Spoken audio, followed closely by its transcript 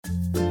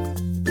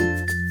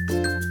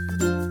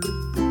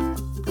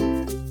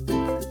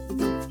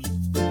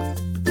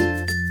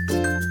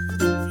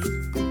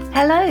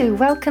Hello,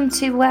 welcome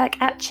to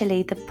Work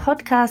Actually, the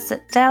podcast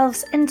that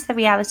delves into the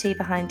reality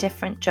behind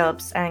different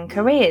jobs and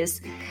careers.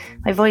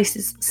 My voice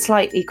is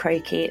slightly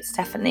croaky. It's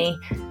definitely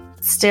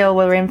still,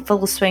 we're in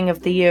full swing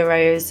of the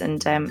Euros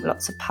and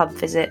lots of pub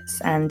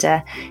visits. And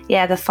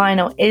the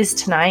final is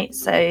tonight,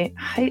 so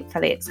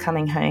hopefully it's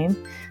coming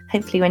home.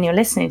 Hopefully when you're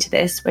listening to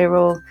this, we're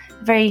all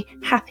a very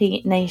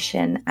happy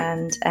nation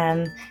and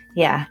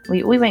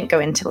we won't go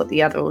into what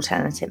the other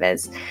alternative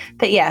is.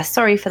 But yeah,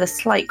 sorry for the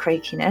slight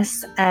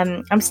croakiness.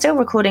 I'm still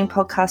recording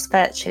podcasts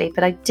virtually,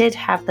 but I did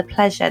have the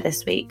pleasure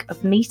this week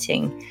of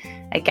meeting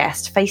a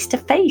guest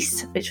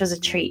face-to-face, which was a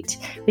treat.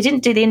 We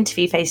didn't do the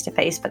interview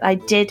face-to-face, but I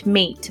did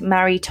meet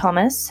Mary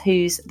Thomas,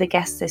 who's the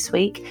guest this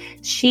week.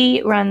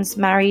 She runs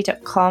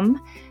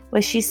Mary.com,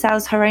 where she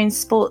sells her own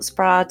sports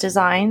bra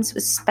designs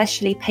with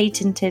specially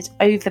patented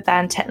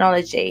overband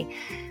technology.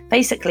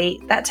 Basically,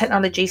 that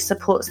technology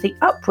supports the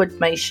upward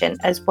motion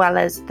as well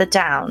as the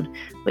down,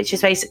 which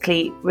is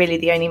basically really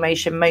the only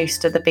motion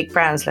most of the big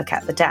brands look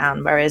at, the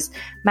down, whereas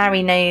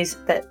Mary knows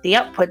that the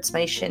upwards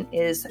motion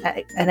is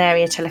an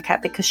area to look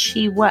at because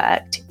she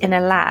worked in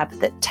a lab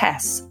that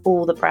tests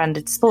all the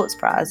branded sports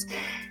bras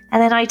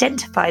and then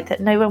identified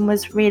that no one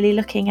was really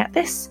looking at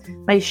this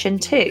motion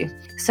too.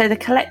 So the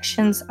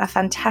collections are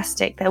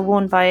fantastic. They're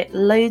worn by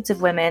loads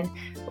of women,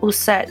 all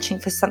searching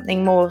for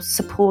something more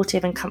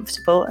supportive and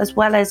comfortable, as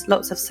well as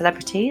lots of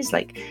celebrities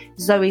like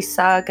Zoe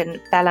Sugg and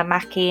Bella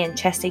Mackie and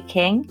Chessie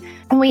King.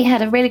 And we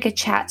had a really good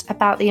chat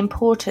about the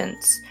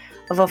importance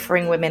of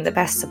offering women the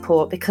best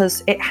support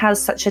because it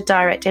has such a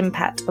direct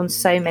impact on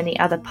so many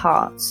other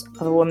parts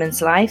of a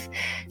woman's life.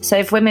 So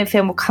if women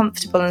feel more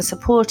comfortable and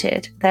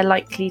supported, they're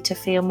likely to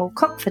feel more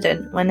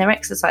confident when they're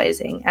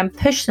exercising and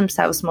push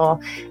themselves more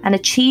and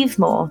achieve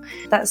more.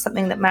 That's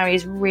something that Mary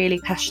is really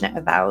passionate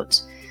about.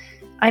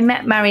 I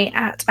met Mary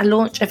at a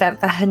launch event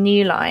for her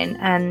new line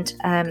and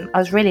I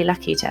was really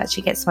lucky to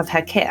actually get some of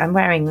her kit. I'm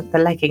wearing the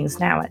leggings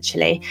now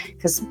actually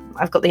because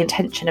I've got the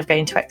intention of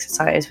going to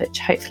exercise, which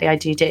hopefully I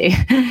do.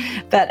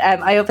 But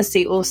I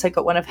obviously also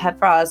got one of her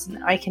bras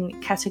and I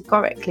can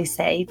categorically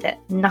say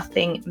that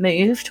nothing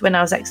moved when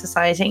I was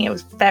exercising. It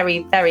was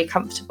very, very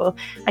comfortable.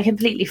 I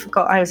completely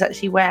forgot I was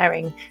actually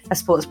wearing a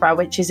sports bra,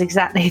 which is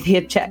exactly the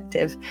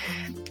objective.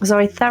 So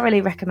I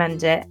thoroughly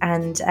recommend it.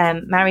 And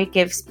Mary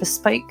gives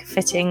bespoke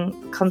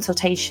fitting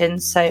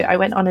consultations. So I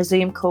went on a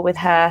Zoom call with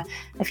her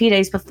a few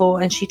days before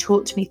and she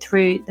talked me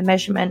through the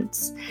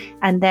measurements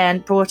and then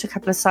brought a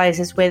couple of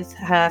sizes with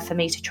her for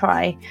me to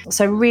try.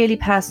 So really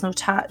personal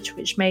touch,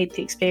 which made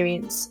the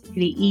experience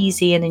really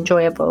easy and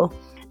enjoyable.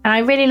 And I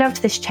really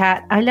loved this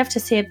chat. I love to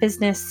see a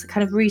business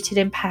kind of rooted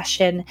in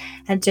passion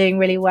and doing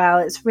really well.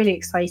 It's really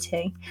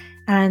exciting.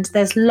 And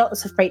there's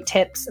lots of great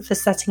tips for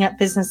setting up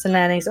business and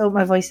learnings. Oh,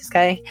 my voice is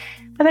going.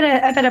 I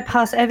better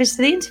pass it over to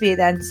the interview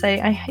then. So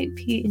I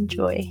hope you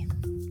enjoy.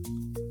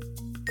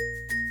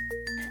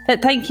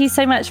 But thank you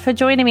so much for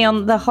joining me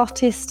on the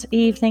hottest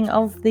evening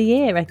of the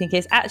year. I think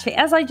it's actually,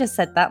 as I just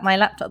said that, my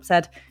laptop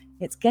said,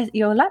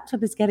 your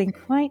laptop is getting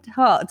quite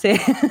hot.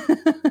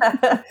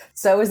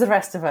 So is the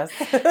rest of us.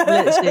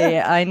 Literally,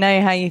 I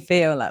know how you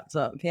feel,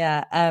 laptop.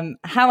 Yeah.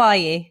 How are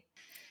you?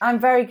 I'm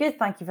very good.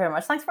 Thank you very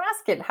much. Thanks for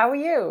asking. How are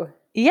you?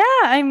 Yeah,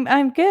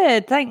 I'm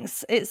good.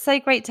 Thanks. It's so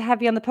great to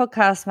have you on the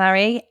podcast,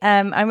 Mary.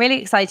 I'm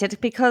really excited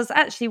because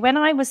actually when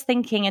I was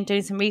thinking and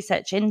doing some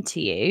research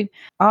into you,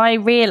 I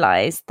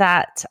realized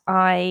that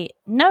I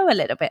know a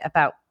little bit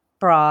about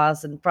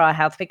bras and bra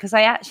health because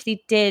I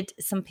actually did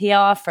some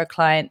PR for a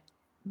client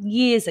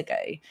years ago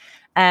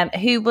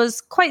who was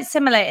quite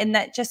similar in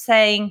that just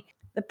saying,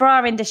 the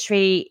bra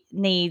industry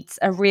needs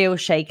a real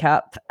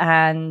shake-up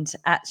and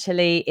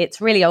actually it's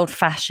really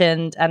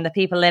old-fashioned and the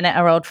people in it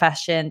are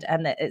old-fashioned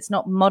and that it's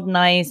not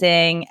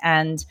modernizing.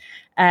 And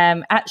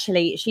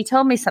actually, she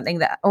told me something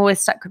that always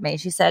stuck with me.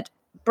 She said,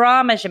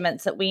 bra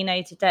measurements that we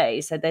know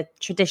today, so the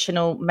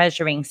traditional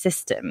measuring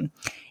system,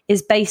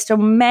 is based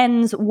on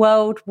men's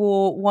World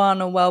War I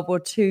or World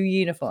War II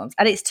uniforms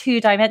and it's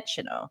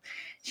two-dimensional.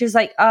 She was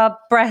like, our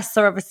breasts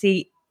are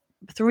obviously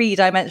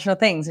three-dimensional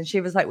things and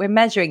she was like, we're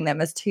measuring them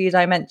as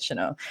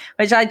two-dimensional,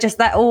 which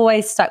that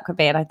always stuck with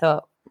me. And I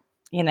thought,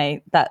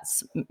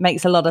 that's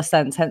makes a lot of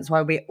sense, hence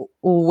why we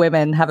all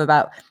women have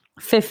about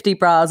 50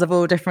 bras of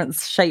all different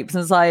shapes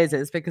and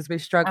sizes because we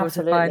struggle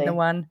to find the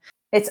one.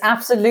 It's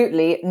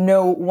absolutely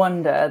no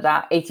wonder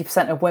that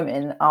 80% of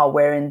women are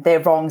wearing their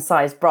wrong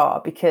size bra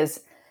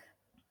because,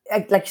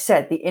 like you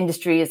said, the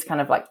industry is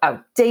kind of like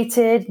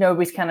outdated.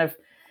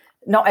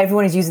 Not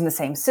everyone is using the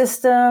same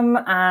system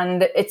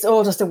and it's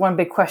all just a one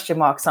big question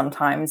mark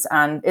sometimes.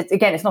 And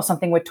it's not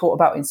something we're taught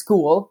about in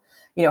school,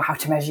 how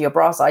to measure your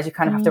bra size. You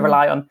kind of have to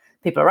rely on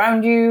people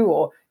around you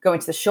or go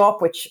into the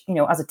shop, which,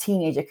 as a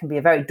teenager can be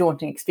a very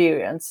daunting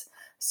experience.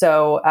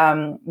 So,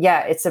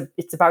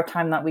 it's about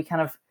time that we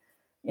kind of,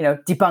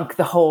 debunk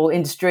the whole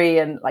industry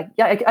and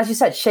as you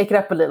said, shake it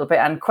up a little bit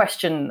and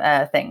question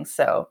things.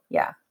 So,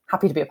 yeah.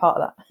 happy to be a part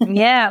of that.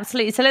 Yeah,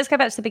 absolutely. So let's go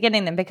back to the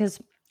beginning then, because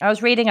I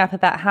was reading up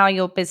about how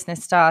your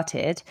business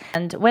started.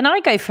 And when I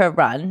go for a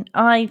run,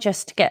 I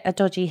just get a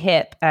dodgy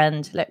hip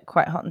and look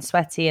quite hot and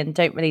sweaty and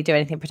don't really do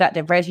anything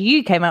productive. Whereas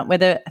you came up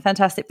with a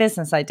fantastic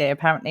business idea,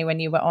 apparently, when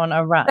you were on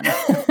a run.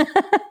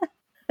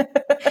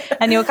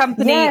 And your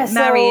company,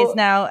 Mary, is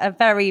now a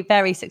very,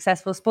 very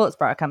successful sports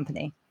bra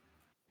company.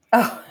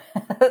 Oh,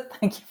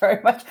 thank you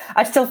very much.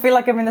 I still feel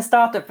like I'm in the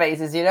startup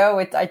phases,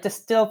 it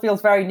just still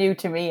feels very new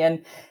to me.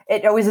 And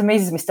it always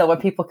amazes me still when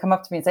people come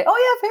up to me and say,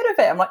 oh yeah, I've heard of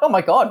it. I'm like, oh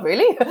my God,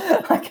 really?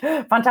 Like,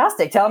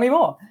 fantastic. Tell me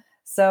more.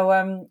 So,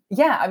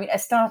 I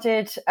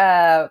started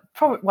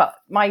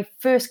my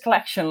first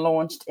collection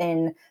launched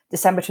in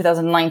December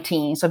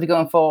 2019. So I'll be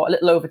going for a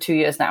little over 2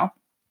 years now.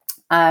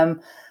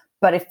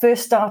 But it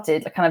first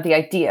started kind of the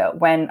idea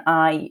when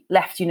I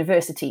left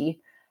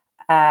university.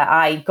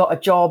 I got a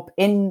job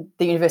in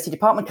the university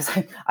department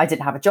because I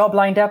didn't have a job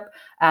lined up,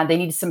 and they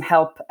needed some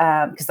help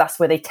because that's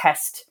where they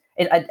test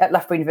at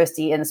Loughborough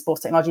University in the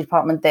sports technology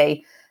department.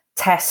 They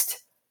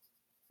test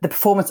the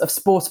performance of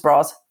sports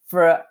bras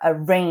for a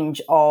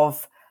range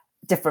of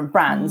different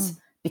brands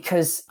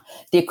because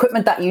the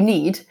equipment that you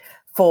need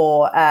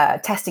for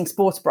testing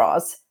sports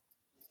bras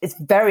is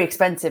very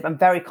expensive and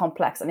very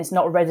complex, and it's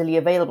not readily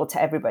available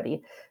to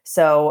everybody.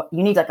 So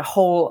you need like a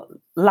whole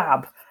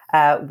lab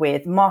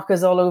with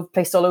markers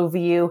placed all over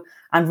you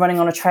and running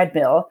on a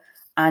treadmill.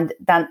 And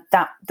then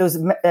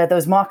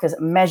those markers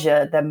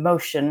measure the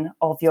motion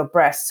of your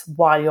breasts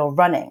while you're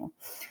running.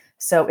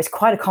 So it's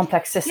quite a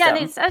complex system. Yeah,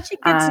 and it's actually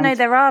good to know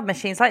there are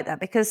machines like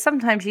that, because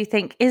sometimes you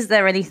think, is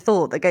there any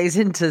thought that goes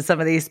into some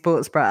of these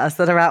sports bras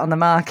that are out on the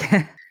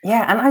market?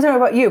 Yeah, and I don't know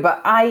about you,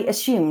 but I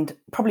assumed,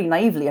 probably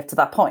naively up to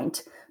that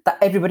point, that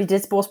everybody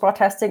did sports bra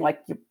testing.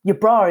 Like your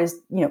bra is,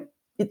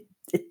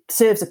 it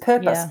serves a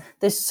purpose. Yeah.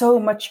 There's so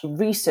much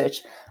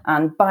research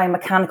and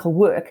biomechanical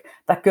work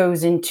that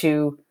goes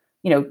into,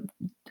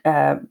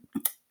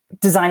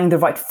 designing the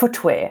right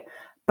footwear,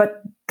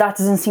 but that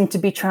doesn't seem to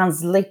be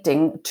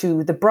translating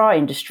to the bra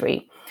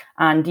industry.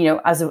 And,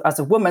 as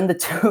a woman,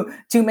 the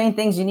two main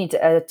things you need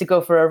to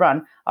go for a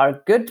run are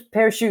a good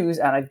pair of shoes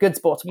and a good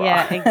sports bra.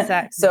 Yeah,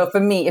 exactly. So for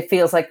me, it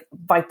feels like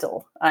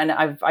vital. And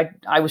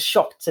I was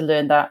shocked to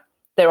learn that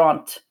there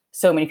aren't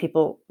so many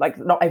people, like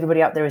not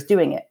everybody out there is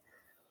doing it.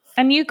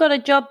 And you got a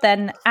job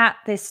then at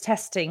this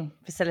testing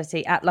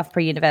facility at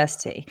Loughborough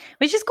University,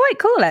 which is quite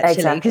cool,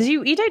 actually, because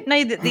you don't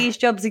know that these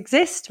jobs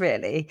exist,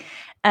 really.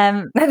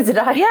 Neither did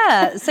I.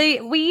 Yeah.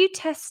 So were you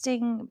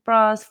testing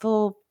bras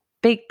for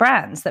big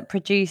brands that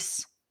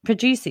produce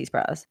these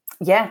bras?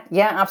 Yeah,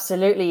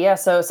 absolutely. Yeah.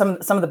 So some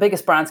of the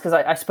biggest brands, because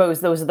I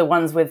suppose those are the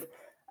ones with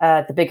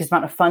the biggest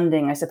amount of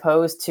funding, I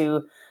suppose,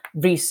 to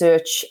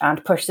research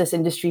and push this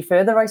industry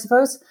further, I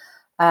suppose.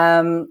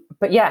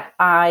 But yeah,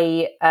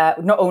 I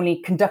not only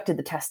conducted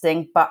the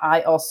testing, but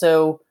I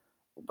also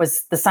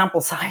was the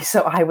sample size.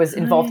 So I was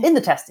involved in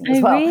the testing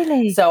as well.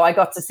 Really? So I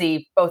got to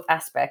see both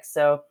aspects.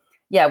 So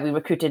yeah, we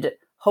recruited a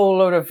whole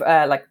load of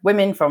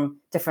women from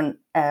different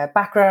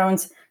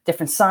backgrounds,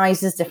 different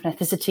sizes, different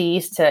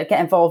ethnicities to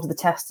get involved with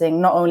the testing,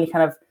 not only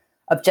kind of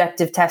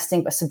objective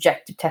testing, but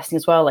subjective testing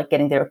as well, like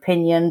getting their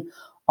opinion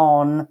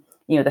on,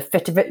 the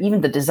fit of it,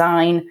 even the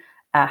design,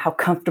 how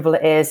comfortable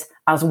it is,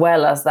 as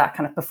well as that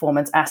kind of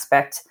performance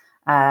aspect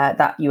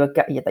that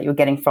you're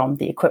getting from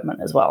the equipment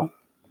as well.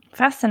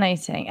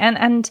 Fascinating.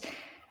 And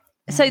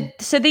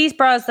so these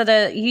bras that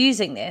are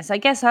using this, I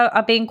guess,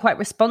 are being quite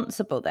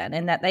responsible then,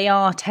 in that they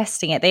are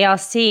testing it, they are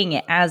seeing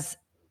it as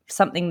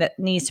something that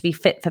needs to be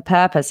fit for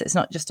purpose. It's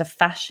not just a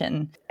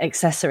fashion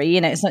accessory,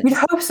 it's not. You'd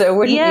hope so,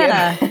 wouldn't you?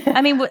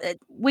 I mean,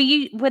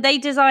 were they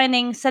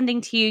designing,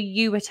 sending to you,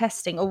 you were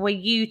testing, or were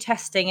you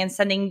testing and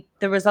sending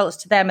the results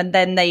to them and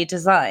then they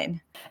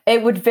design?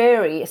 It would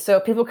vary.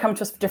 So people come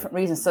to us for different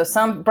reasons. So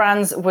some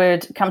brands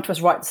would come to us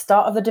right at the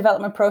start of the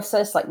development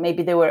process, like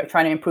maybe they were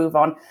trying to improve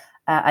on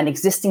an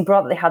existing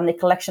bra that they had in their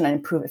collection and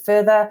improve it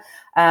further.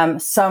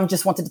 Some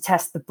just wanted to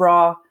test the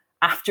bra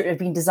after it had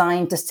been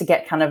designed, just to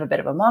get kind of a bit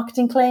of a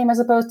marketing claim, as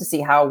opposed to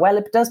see how well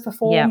it does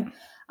perform,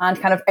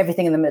 and kind of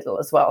everything in the middle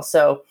as well.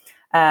 So,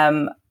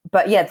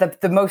 but yeah,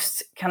 the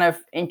most kind of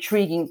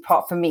intriguing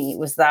part for me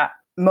was that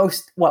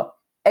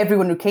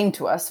everyone who came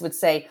to us would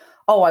say,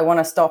 oh, I want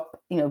to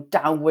stop,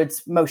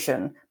 downwards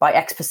motion by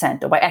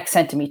X% or by X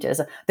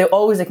centimeters. They're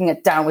always looking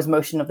at downwards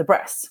motion of the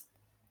breasts,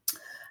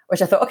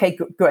 which I thought, okay,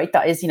 great.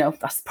 That is,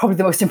 that's probably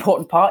the most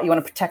important part. You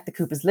want to protect the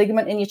Cooper's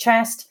ligament in your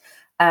chest.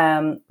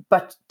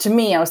 But to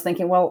me, I was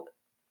thinking, well,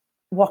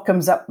 what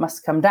comes up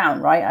must come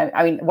down, right?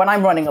 I mean, when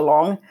I'm running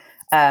along,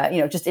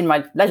 just in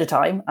my leisure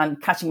time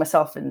and catching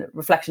myself in the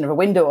reflection of a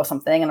window or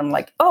something, and I'm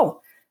like, oh,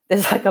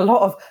 there's like a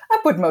lot of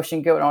upward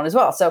motion going on as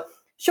well. So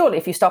surely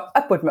if you stop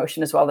upward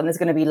motion as well, then there's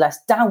going to be less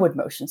downward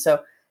motion.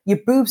 So your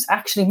boobs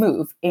actually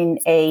move in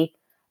a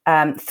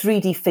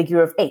 3D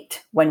figure of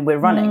 8 when we're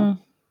running.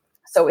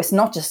 So it's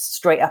not just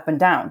straight up and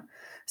down.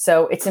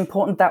 So it's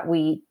important that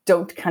we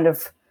don't kind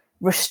of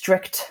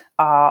restrict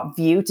our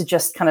view to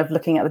just kind of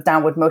looking at the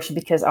downward motion,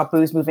 because our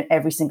boobs move in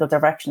every single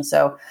direction.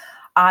 So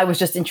I was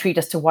just intrigued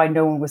as to why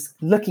no one was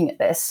looking at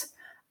this.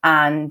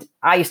 And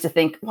I used to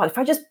think, well, if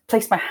I just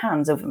place my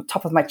hands over the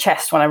top of my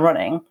chest when I'm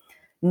running,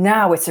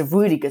 now it's a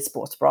really good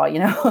sports bra.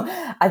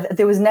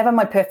 There was never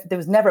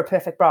a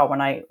perfect bra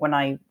when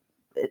I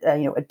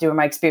during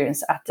my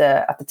experience at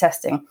the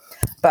testing,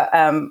 but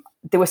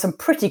there were some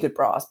pretty good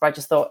bras. But I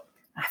just thought,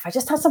 if I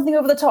just had something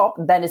over the top,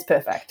 then it's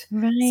perfect.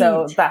 Right.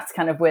 So that's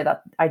kind of where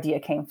that idea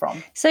came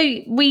from. So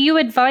were you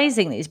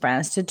advising these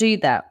brands to do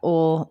that,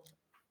 or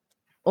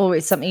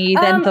it's something you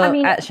then thought,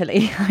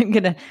 actually,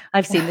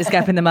 I've seen this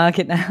gap in the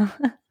market now?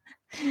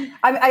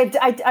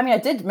 I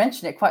did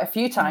mention it quite a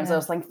few times. Yeah. I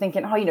was like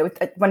thinking,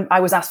 when I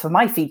was asked for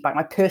my feedback,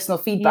 my personal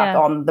feedback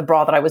on the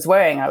bra that I was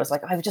wearing, I was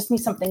like, I just need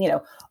something,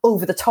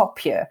 over the top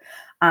here.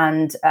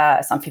 And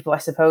some people, I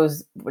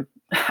suppose, would.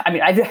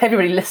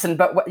 Everybody listened,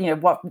 but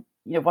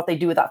what they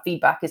do with that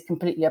feedback is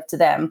completely up to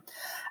them.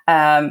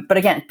 But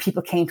again,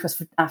 people came to us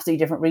for absolutely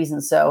different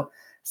reasons. So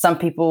some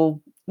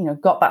people,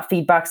 got that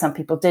feedback, some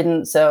people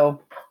didn't.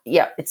 So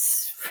yeah,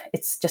 it's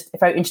just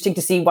very interesting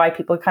to see why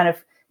people kind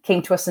of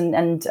came to us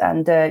and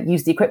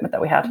used the equipment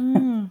that we had.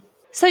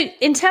 So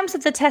in terms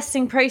of the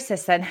testing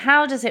process then,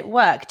 how does it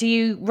work? Do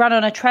you run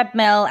on a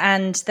treadmill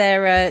and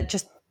there are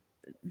just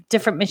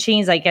different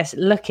machines, I guess,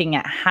 looking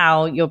at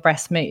how your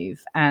breasts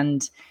move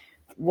and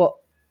what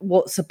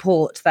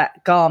support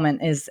that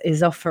garment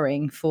is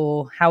offering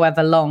for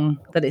however long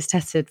that it's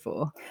tested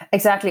for?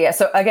 Exactly. Yeah.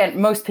 So again,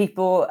 most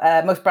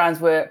brands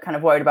were kind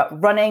of worried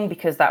about running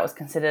because that was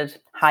considered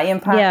high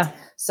impact. Yeah.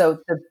 So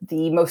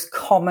the most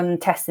common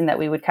testing that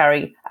we would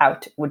carry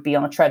out would be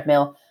on a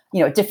treadmill,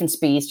 at different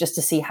speeds, just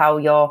to see how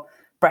your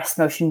breast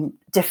motion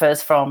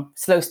differs from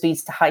slow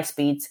speeds to high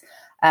speeds.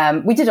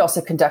 We did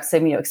also conduct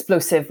some,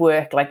 explosive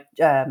work like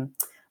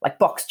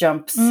box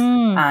jumps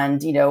and,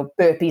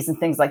 burpees and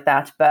things like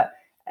that. But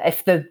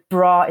if the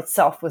bra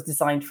itself was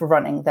designed for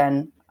running,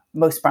 then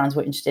most brands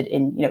were interested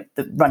in,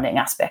 the running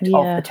aspect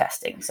of the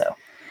testing. So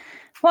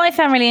what I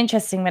found really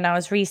interesting when I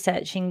was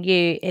researching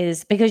you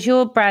is because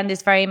your brand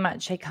is very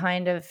much a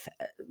kind of,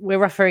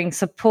 we're offering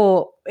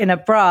support in a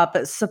bra,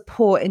 but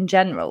support in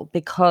general,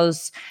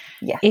 because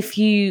if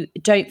you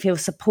don't feel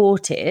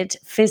supported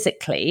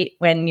physically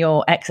when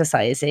you're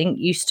exercising,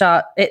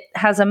 it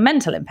has a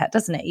mental impact,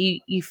 doesn't it?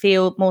 You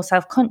feel more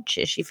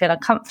self-conscious, you feel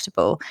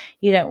uncomfortable,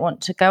 you don't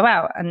want to go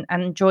out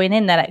and join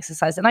in that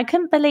exercise. And I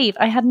couldn't believe,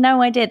 I had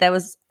no idea there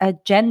was a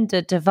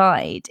gender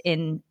divide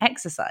in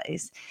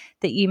exercise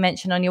that you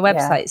mentioned on your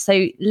website. Yeah.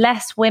 So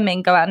less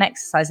women go out and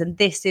exercise, and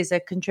this is a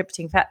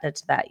contributing factor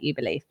to that, you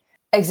believe?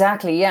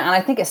 Exactly, yeah. And I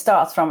think it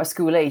starts from a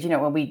school age,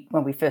 when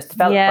we first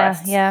develop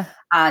breasts. Yeah.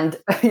 And,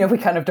 we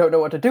kind of don't know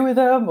what to do with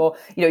them, or,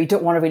 you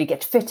don't want to really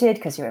get fitted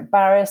because you're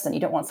embarrassed and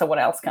you don't want someone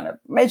else kind of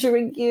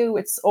measuring you.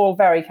 It's all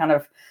very kind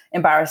of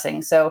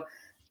embarrassing. So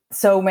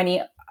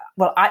many,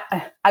 well,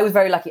 I was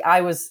very lucky. I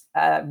was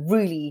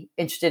really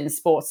interested in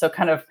sports. So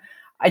kind of,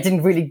 I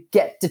didn't really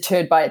get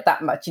deterred by it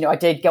that much. I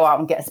did go out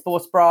and get a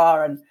sports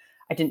bra, and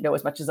I didn't know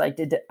as much as I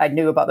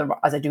knew about them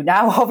as I do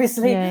now,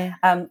 obviously. Yeah.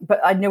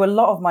 But I knew a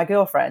lot of my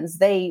girlfriends,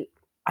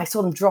 I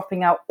saw them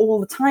dropping out all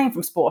the time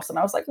from sports. And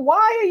I was like,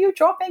 why are you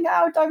dropping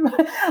out? I'm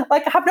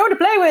like, I have no one to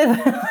play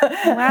with.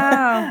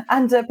 Wow.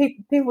 And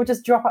people would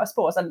just drop out of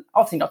sports, and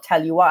obviously not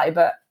tell you why,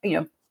 but,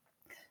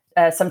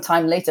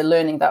 sometime later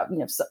learning that,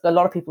 a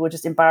lot of people were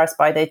just embarrassed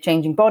by their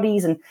changing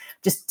bodies and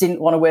just didn't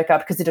want to work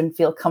out because they didn't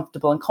feel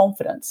comfortable and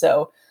confident.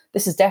 So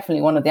this is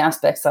definitely one of the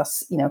aspects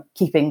that's,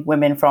 keeping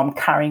women from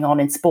carrying on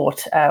in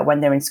sport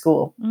when they're in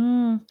school.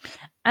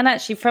 And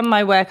actually, from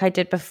my work I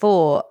did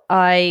before,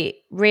 I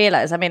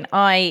realized,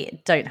 I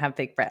don't have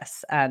big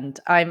breasts, and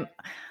I'm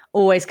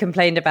always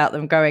complained about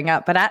them growing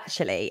up. But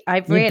actually,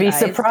 I've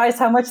realized... You'd be surprised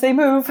how much they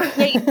move.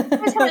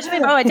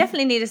 I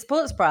definitely need a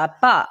sports bra.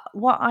 But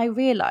what I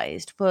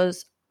realized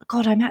was,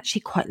 God, I'm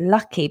actually quite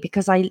lucky,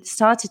 because I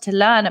started to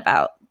learn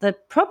about the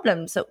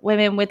problems that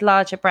women with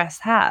larger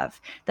breasts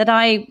have that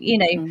I,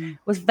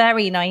 was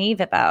very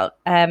naive about.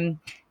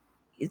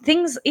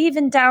 Things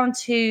even down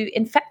to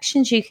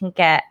infections you can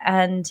get,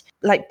 and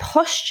like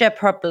posture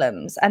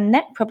problems and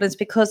neck problems,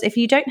 because if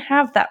you don't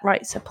have that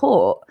right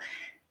support,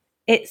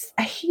 it's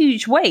a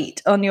huge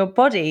weight on your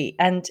body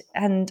and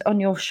on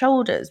your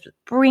shoulders.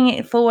 Bring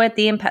it forward,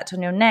 the impact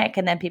on your neck,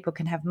 and then people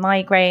can have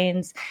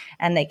migraines,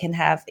 and they can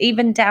have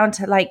even down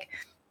to like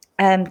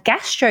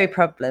gastro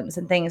problems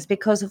and things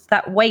because of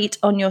that weight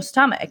on your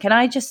stomach. And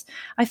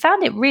I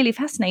found it really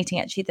fascinating,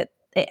 actually, that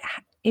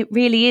it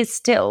really is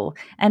still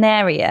an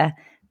area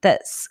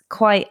that's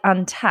quite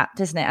untapped,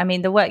 isn't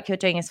it? The work you're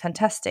doing is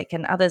fantastic,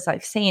 and others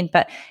I've seen,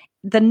 but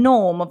the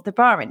norm of the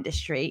bra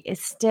industry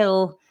is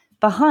still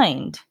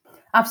behind.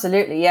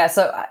 Absolutely, yeah.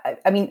 So,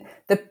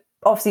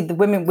 obviously the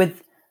women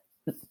with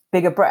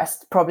bigger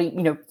breasts probably,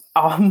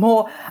 are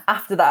more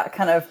after that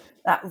kind of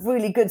that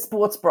really good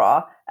sports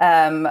bra,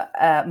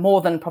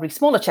 more than probably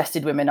smaller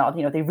chested women are.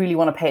 They really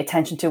want to pay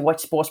attention to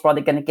what sports bra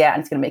they're going to get,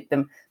 and it's going to make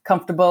them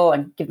comfortable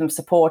and give them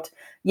support.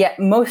 Yet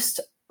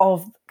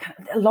a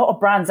lot of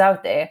brands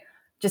out there,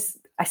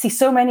 I see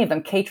so many of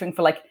them catering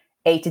for like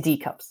A to D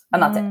cups,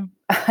 and that's it.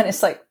 And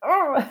it's like,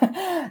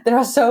 there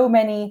are so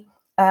many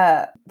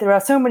there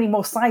are so many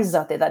more sizes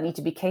out there that need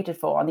to be catered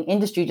for, and the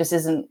industry just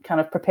isn't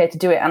kind of prepared to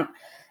do it. And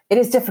it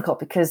is difficult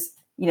because,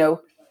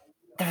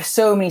 there are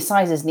so many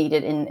sizes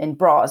needed in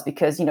bras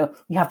because, you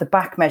have the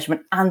back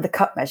measurement and the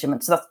cup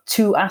measurement. So that's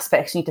two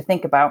aspects you need to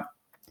think about.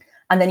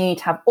 And then you need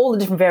to have all the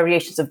different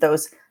variations of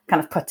those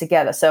kind of put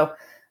together. So,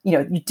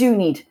 you do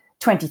need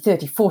 20,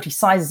 30, 40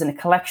 sizes in a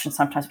collection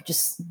sometimes, which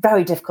is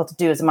very difficult to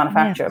do as a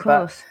manufacturer.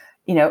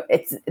 Yeah,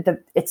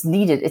 but, it's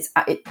needed.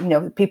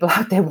 People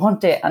out there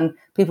want it, and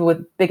people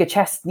with bigger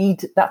chests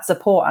need that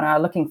support and are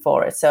looking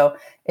for it. So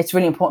it's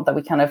really important that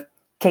we kind of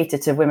cater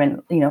to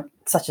women,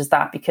 such as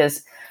that,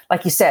 because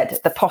like you said,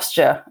 the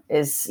posture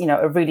is,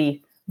 a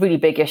really, really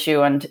big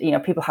issue, and,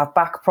 people have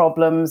back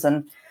problems,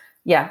 and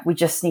we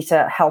just need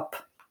to help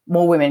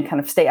more women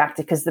kind of stay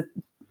active, because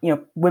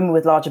women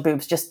with larger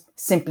boobs just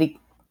simply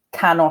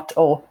cannot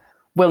or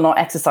will not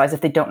exercise if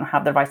they don't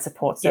have the right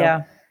support.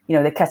 So,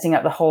 they're cutting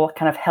out the whole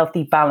kind of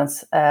healthy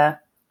balance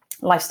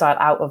lifestyle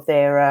out of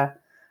their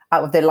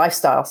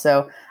lifestyle.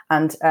 So,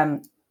 and,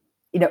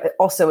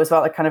 also as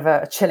well, a kind of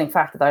a chilling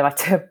fact that I like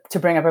to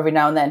bring up every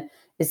now and then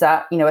is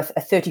that, a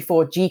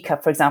 34G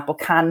cup, for example,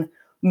 can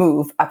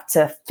move up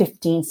to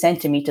 15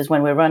 centimeters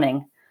when we're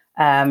running.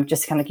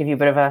 Just to kind of give you a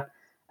bit of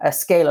a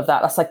scale of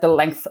that. That's like the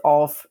length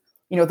of,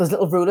 those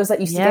little rulers that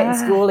you used to get in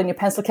school in your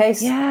pencil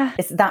case. Yeah.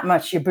 It's that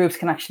much your boobs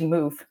can actually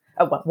move.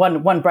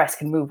 One breast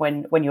can move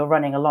when you're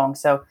running along.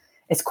 So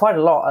it's quite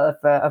a lot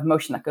of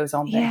motion that goes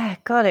on there. Yeah,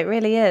 God, it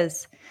really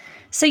is.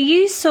 So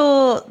you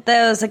saw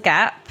there was a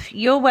gap.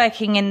 You're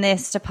working in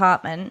this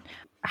department.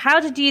 How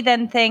did you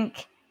then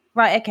think,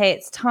 right, okay,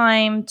 it's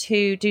time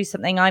to do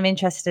something. I'm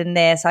interested in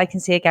this. I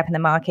can see a gap in the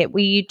market. Were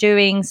you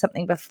doing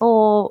something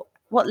before?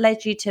 What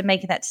led you to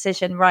making that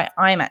decision? Right,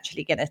 I'm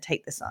actually going to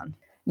take this on.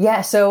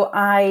 Yeah, so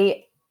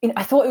I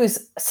thought it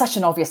was such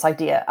an obvious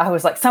idea. I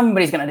was like,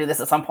 somebody's going to do this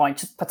at some point.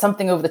 Just put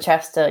something over the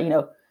chest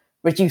to,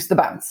 reduce the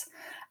bounce.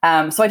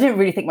 So I didn't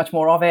really think much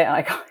more of it. And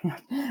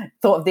I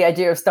thought of the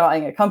idea of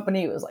starting a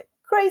company. It was like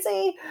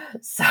crazy.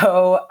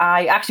 So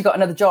I actually got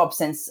another job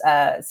since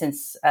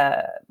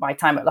my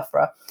time at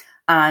Loughborough.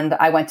 And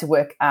I went to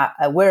work at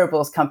a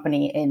wearables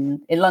company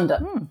in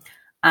London.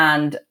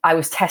 And I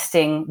was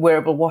testing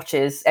wearable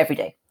watches every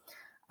day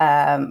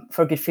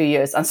for a good few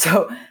years. And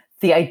so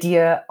the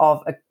idea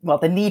of,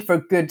 the need for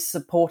a good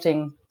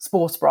supporting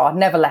sports bra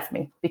never left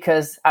me,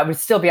 because I would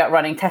still be out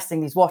running, testing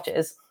these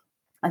watches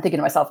and thinking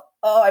to myself,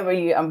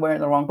 I'm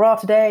wearing the wrong bra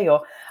today,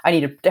 or I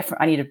need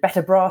a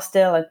better bra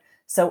still. And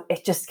so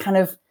it just kind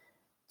of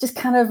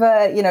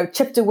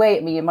chipped away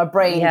at me in my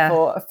brain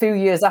for a few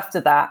years after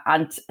that.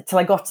 And until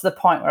I got to the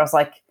point where I was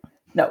like,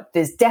 no,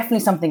 there's definitely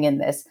something in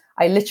this.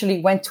 I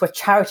literally went to a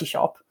charity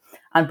shop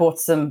and bought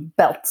some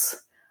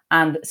belts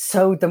and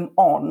sewed them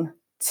on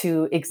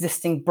to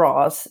existing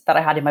bras that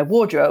I had in my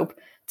wardrobe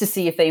to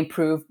see if they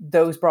improved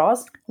those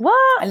bras.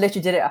 What? I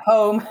literally did it at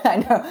home. I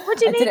know. What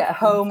do you mean? Did it at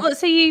home. What,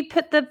 so you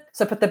put the...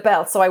 So I put the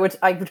belt. So I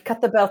would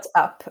cut the belt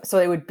up so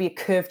it would be a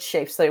curved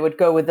shape. So it would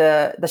go with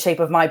the shape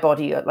of my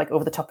body, like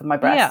over the top of my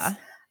breasts. Yeah.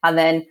 And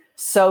then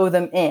sew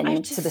them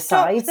in to the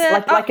sides,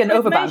 like an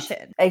overband.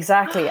 Motion.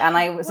 Exactly. And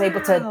I was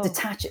able to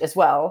detach it as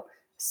well.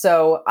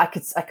 So I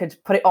could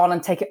put it on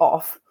and take it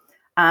off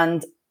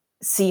and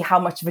see how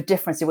much of a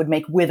difference it would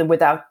make with and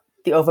without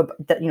the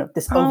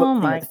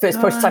first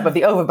prototype of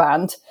the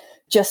overband.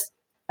 Just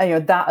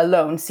that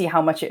alone, see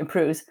how much it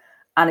improves,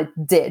 and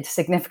it did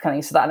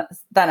significantly. So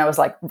then I was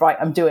like, right,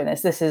 I'm doing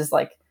this.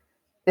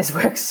 This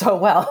works so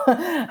well.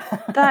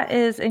 That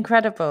is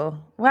incredible.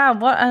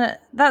 Wow,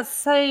 that's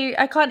so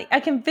I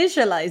can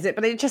visualize it,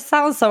 but it just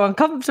sounds so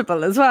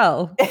uncomfortable as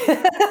well.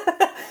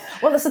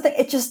 Well, that's the thing.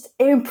 It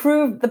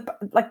improved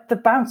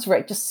the bounce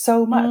rate just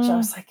so much. I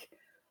was like,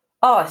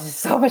 oh, this is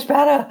so much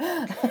better.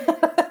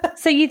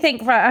 So you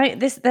think, right,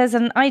 there's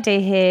an idea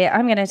here,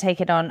 I'm going to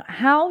take it on.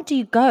 How do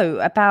you go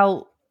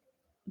about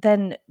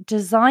then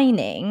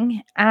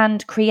designing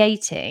and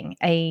creating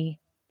a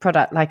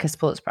product like a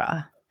sports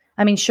bra?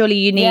 I mean, surely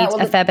you need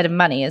a fair bit of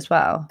money as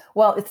well.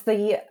 Well, it's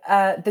the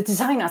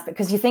design aspect,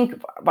 because you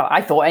think,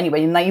 I thought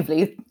anyway,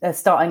 naively,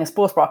 starting a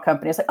sports bra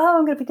company, it's like,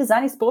 I'm going to be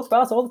designing sports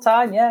bras all the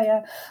time.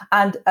 Yeah.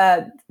 And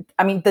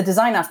the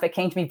design aspect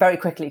came to me very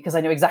quickly because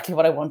I knew exactly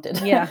what I wanted.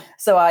 Yeah.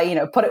 So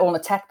I, put it all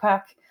in a tech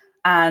pack.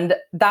 And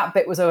that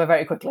bit was over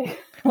very quickly.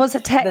 What's a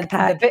tech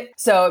pack?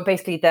 So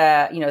basically,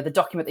 the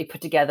document they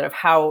put together of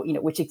how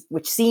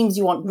which seams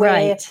you want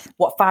where,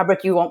 what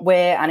fabric you want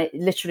where, and it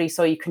literally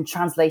so you can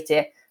translate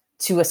it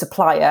to a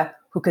supplier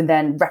who can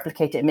then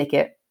replicate it and make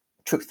it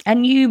truth.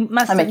 And you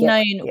must have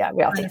known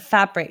what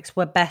fabrics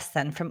were best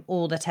then from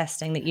all the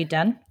testing that you'd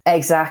done.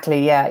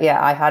 Exactly. Yeah.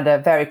 I had a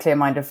very clear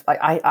mind of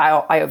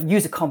I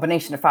use a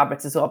combination of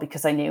fabrics as well,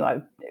 because I knew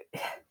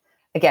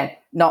again,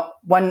 not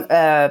one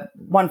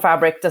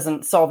fabric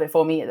doesn't solve it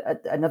for me.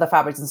 Another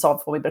fabric doesn't solve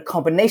it for me, but a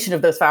combination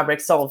of those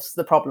fabrics solves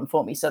the problem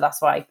for me. So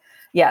that's why,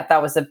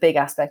 that was a big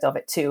aspect of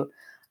it too.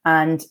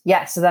 And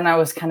so then I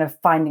was kind of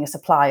finding a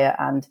supplier.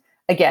 And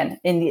again,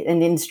 in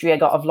the industry, I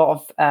got a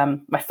lot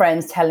of my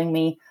friends telling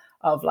me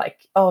of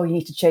like, oh, you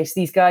need to chase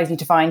these guys, you need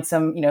to find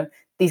some,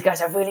 these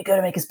guys are really good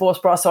at making sports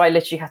bras. So I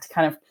literally had to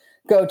kind of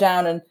go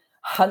down and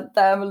hunt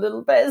them a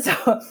little bit.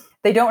 So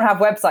they don't have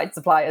website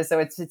suppliers. So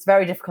it's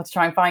very difficult to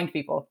try and find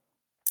people.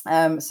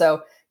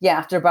 So yeah,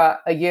 after about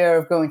a year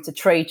of going to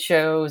trade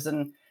shows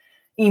and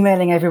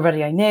emailing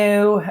everybody I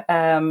knew,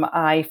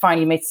 I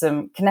finally made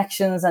some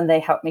connections, and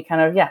they helped me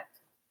kind of,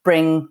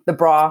 bring the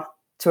bra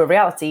to a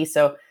reality.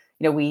 So,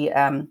 we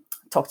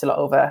talked a lot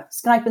over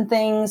Skype and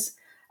things,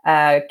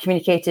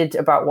 communicated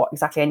about what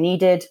exactly I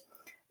needed.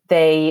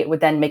 They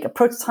would then make up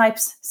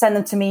prototypes, send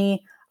them to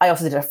me. I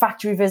also did a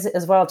factory visit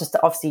as well, just to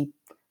obviously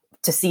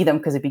to see them,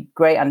 because it'd be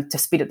great and to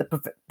speed up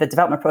the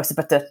development process,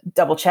 but to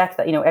double check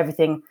that,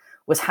 everything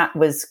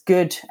was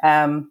good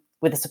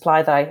with the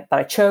supply that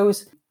I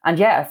chose. And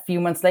a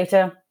few months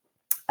later,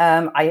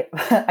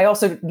 I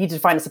also needed to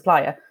find a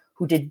supplier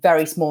who did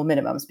very small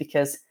minimums,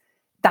 because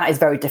that is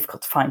very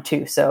difficult to find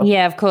too. So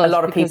yeah, of course, a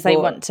lot of because people, they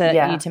want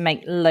you to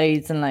make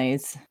loads and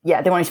loads.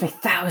 Yeah, they want you to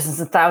make thousands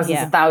and thousands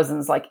and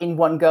thousands, like in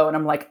one go. And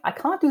I'm like, I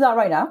can't do that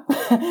right now.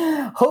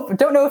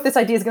 Don't know if this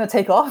idea is going to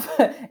take off,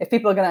 if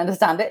people are going to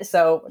understand it.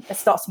 So let's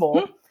start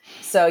small.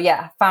 So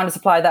found a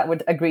supplier that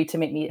would agree to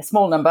make me a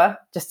small number,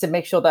 just to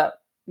make sure that,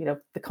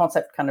 the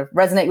concept kind of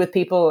resonate with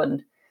people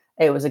and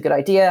it was a good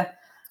idea.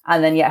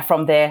 And then,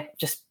 from there,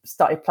 just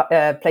started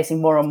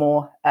placing more and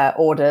more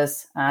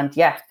orders. And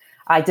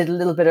I did a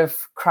little bit of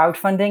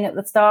crowdfunding at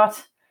the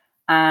start,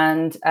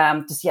 and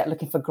just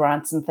looking for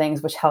grants and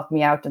things, which helped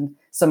me out, and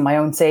some of my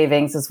own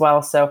savings as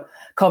well. So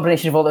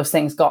combination of all those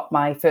things got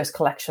my first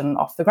collection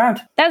off the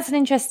ground. That's an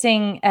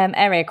interesting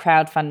area,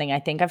 crowdfunding. I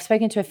think I've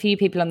spoken to a few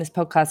people on this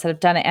podcast that have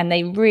done it, and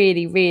they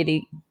really,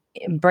 really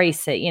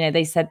embrace it.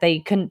 They said they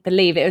couldn't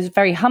believe it. It was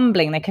very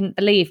humbling. They couldn't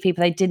believe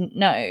people they didn't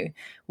know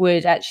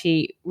would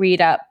actually read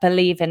up,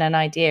 believe in an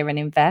idea and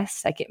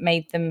invest. Like, it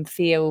made them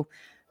feel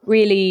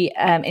really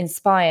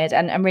inspired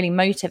and really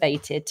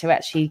motivated to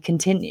actually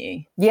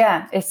continue.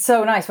 Yeah, it's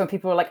so nice when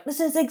people are like, this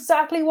is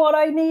exactly what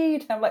I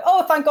need. I'm like,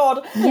 oh, thank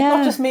God,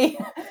 not just me.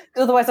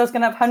 Because otherwise I was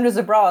going to have hundreds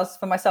of bras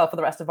for myself for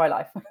the rest of my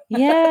life.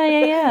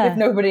 Yeah. If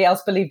nobody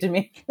else believed in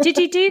me. Did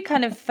you do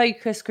kind of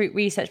focus group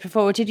research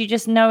before, or did you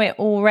just know it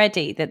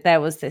already that there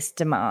was this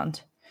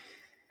demand?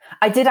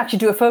 I did actually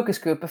do a focus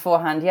group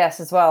beforehand, yes,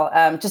 as well,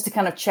 just to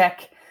kind of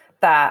check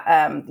that,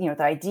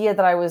 the idea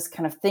that I was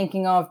kind of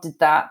thinking of, did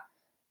that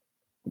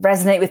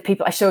resonate with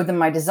people? I showed them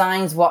my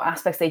designs, what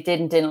aspects they did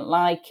and didn't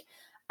like,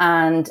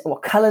 and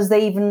what colors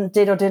they even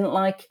did or didn't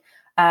like.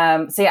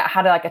 I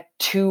had like a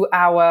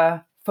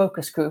 2-hour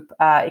focus group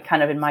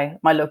kind of in my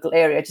local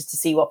area, just to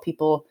see what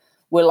people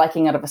were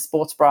liking out of a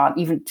sports bra, and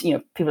even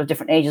people of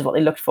different ages, what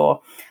they looked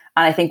for.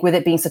 And I think with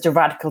it being such a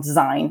radical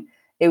design,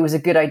 it was a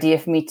good idea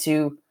for me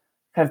to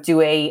kind of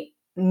do a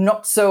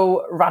not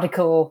so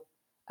radical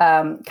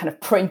kind of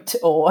print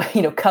or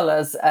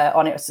colors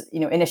on it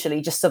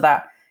initially, just so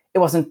that it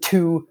wasn't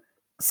too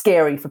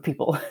scary for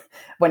people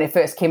when it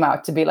first came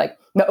out, to be like,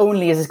 not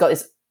only has it got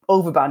this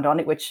overband on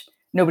it, which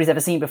nobody's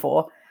ever seen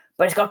before,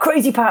 but it's got a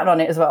crazy pattern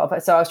on it as well.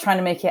 But so I was trying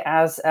to make it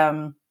as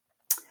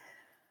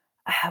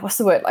what's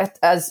the word, like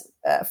as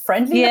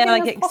friendly,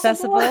 like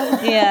accessible.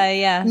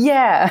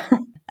 Yeah.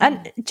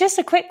 And just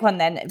a quick one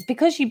then,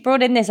 because you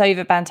brought in this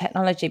overband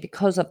technology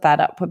because of that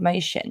upward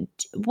motion,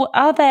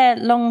 are there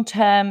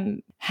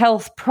long-term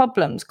health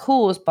problems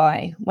caused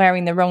by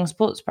wearing the wrong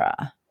sports bra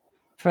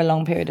for a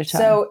long period of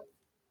time? So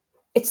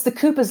it's the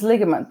Cooper's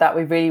ligament that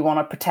we really want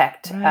to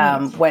protect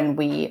when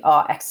we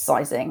are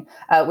exercising,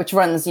 which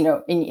runs,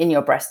 in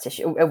your breast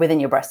tissue, within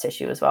your breast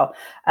tissue as well,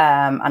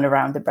 and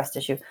around the breast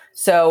tissue.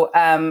 So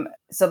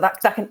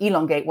that can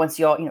elongate once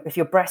if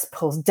your breast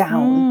pulls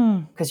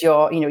down, because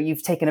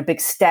you've taken a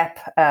big step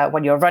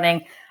when you're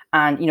running,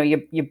 and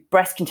your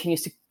breast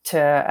continues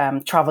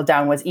to travel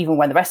downwards even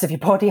when the rest of your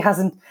body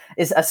has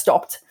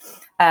stopped.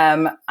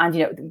 And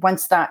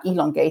once that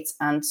elongates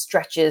and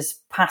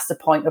stretches past the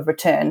point of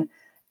return,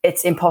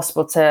 it's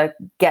impossible to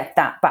get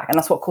that back. And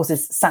that's what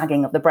causes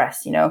sagging of the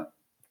breast,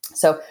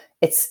 So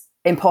it's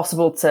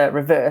impossible to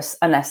reverse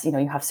unless,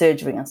 you have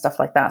surgery and stuff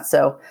like that.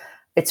 So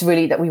it's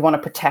really that we want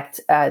to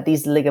protect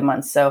these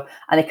ligaments. So,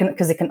 and it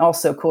can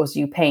also cause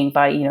you pain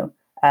by,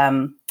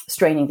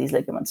 straining these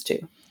ligaments too.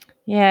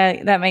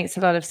 Yeah, that makes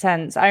a lot of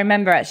sense. I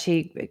remember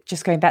actually,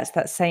 just going back to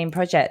that same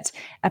project,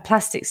 a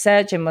plastic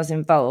surgeon was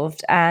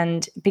involved.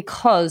 And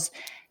because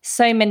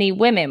so many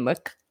women were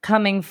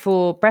coming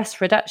for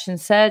breast reduction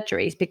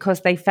surgeries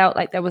because they felt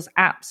like there was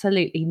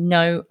absolutely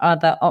no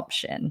other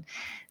option,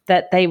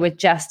 that they were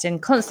just in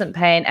constant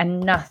pain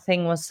and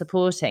nothing was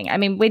supporting. I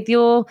mean, with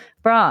your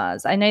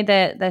bras, I know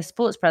they're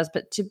sports bras,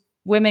 but do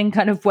women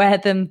kind of wear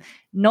them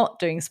not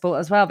doing sport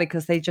as well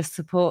because they just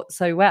support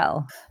so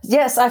well?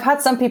 Yes, I've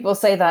had some people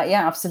say that.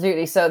 Yeah,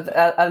 absolutely. So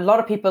a lot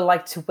of people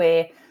like to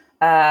wear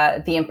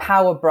the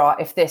Empower bra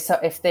if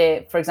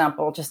they, for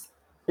example, just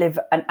live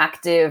an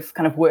active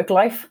kind of work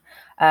life.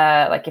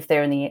 Like if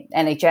they're in the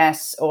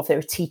NHS or if they're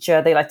a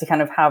teacher, they like to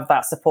kind of have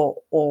that support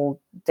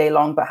all day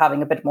long, but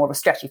having a bit more of a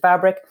stretchy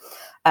fabric.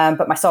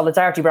 But my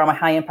Solidarity bra, my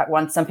high impact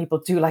one, some people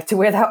do like to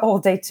wear that all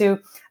day too.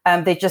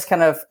 They just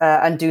kind of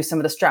undo some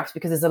of the straps,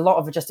 because there's a lot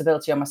of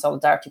adjustability on my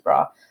Solidarity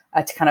bra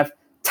to kind of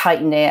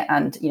tighten it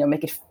and,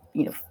 make it,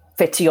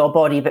 fit to your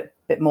body a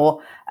bit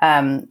more.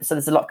 So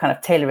there's a lot kind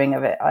of tailoring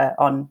of it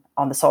on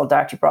the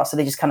Solidarity bra. So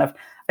they just kind of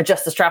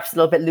adjust the straps a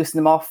little bit, loosen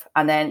them off,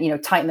 and then,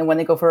 tighten them when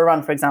they go for a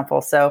run, for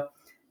example. So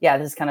yeah,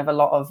 there's kind of a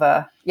lot of,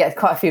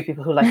 quite a few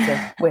people who like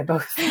to wear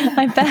both.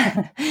 I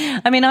bet.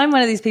 I mean, I'm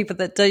one of these people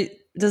that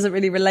doesn't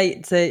really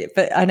relate to,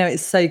 but I know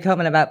it's so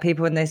common about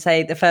people when they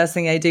say the first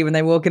thing they do when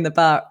they walk in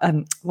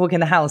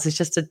the house is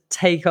just to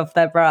take off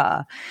their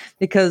bra.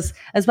 Because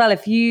as well,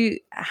 if you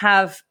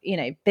have,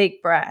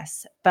 big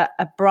breasts, but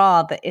a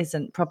bra that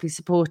isn't properly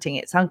supporting,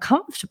 it's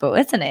uncomfortable,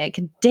 isn't it? It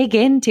can dig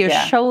into your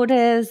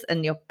shoulders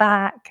and your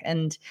back,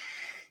 and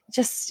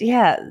just,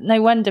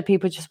 no wonder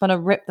people just want to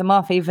rip them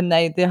off, even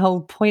though the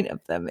whole point of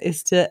them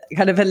is to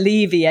kind of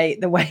alleviate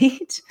the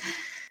weight.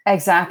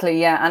 Exactly,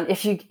 yeah. And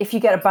if you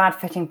get a bad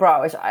fitting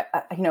bra, which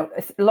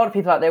if a lot of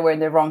people out there wearing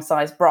the wrong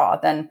size bra,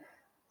 then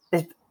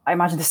I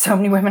imagine there's so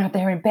many women out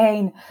there in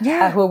pain who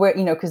are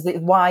wearing, because the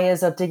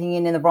wires are digging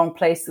in the wrong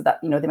place, so that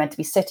they're meant to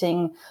be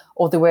sitting,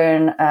 or they're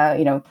wearing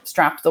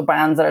straps or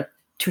bands that are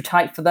too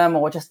tight for them,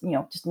 or just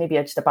maybe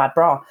just a bad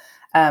bra.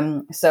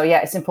 So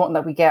yeah, it's important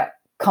that we get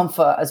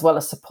comfort as well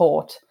as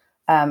support,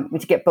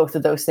 to get both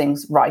of those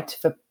things right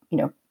for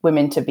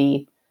women to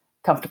be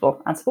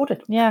comfortable and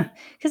supported. Yeah,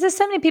 because there's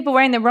so many people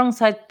wearing the wrong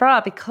size bra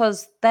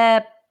because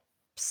their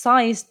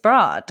sized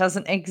bra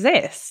doesn't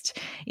exist.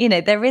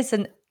 There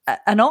isn't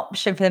an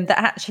option for them that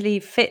actually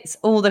fits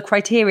all the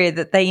criteria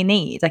that they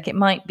need. Like, it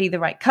might be the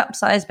right cup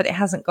size, but it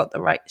hasn't got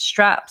the right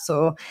straps,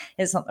 or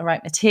it's not the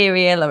right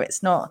material, or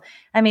it's not.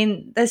 I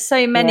mean, there's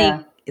so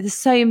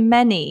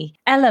many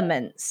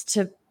elements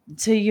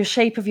to your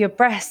shape of your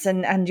breasts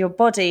and your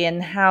body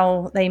and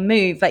how they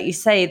move. Like you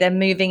say, they're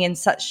moving in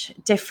such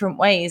different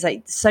ways,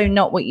 like so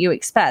not what you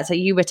expect. So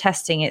you were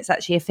testing, it's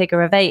actually a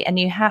figure of 8, and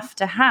you have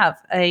to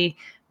have a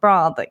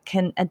bra that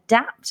can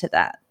adapt to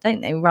that,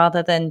 don't they,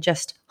 rather than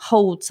just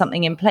hold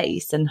something in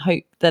place and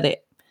hope that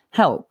it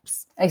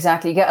helps.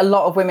 Exactly. You get a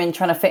lot of women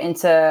trying to fit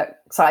into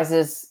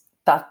sizes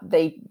that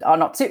they are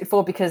not suited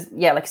for, because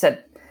like I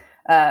said,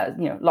 a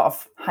lot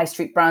of high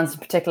street brands in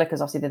particular,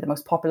 because obviously they're the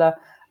most popular,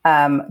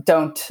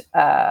 don't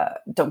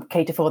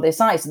cater for their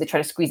size, so they try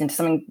to squeeze into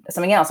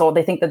something else, or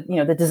they think that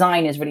the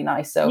design is really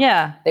nice, so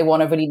they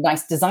want a really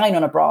nice design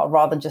on a bra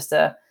rather than just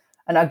an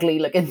ugly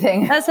looking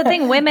thing. That's the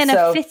thing, women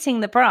are fitting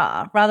the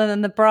bra rather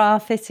than the bra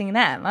fitting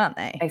them, aren't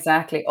they?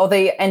 Exactly. Or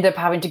they end up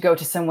having to go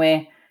to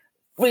somewhere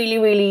really,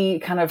 really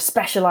kind of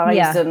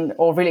specialized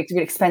or really,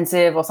 really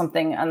expensive or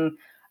something,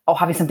 or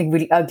having something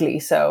really ugly.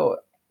 So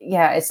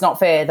yeah, it's not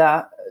fair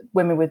that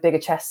women with bigger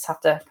chests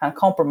have to kind of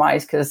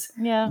compromise, because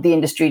the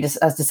industry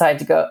has decided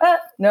to go,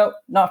 no,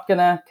 not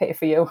gonna cater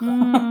for you.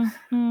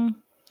 Mm-hmm.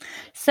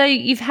 So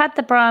you've had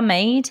the bra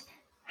made.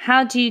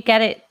 How do you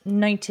get it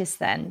noticed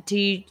then?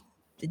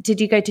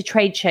 Did you go to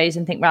trade shows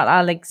and think, right,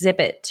 I'll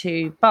exhibit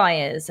to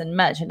buyers and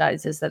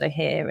merchandisers that are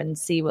here and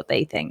see what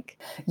they think?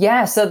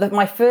 Yeah, so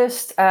my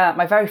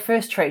very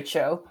first trade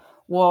show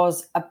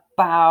was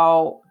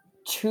about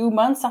 2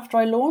 months after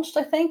I launched,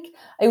 I think.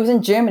 It was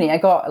in Germany. I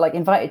got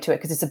invited to it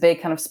because it's a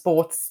big kind of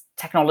sports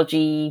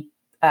technology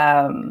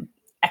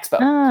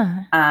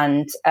expo.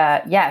 And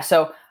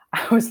so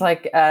I was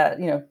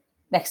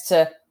next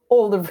to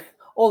all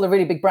the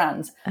really big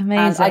brands.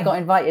 Amazing. And I got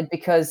invited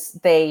because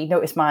they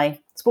noticed my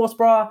sports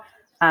bra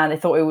and they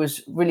thought it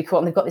was really cool.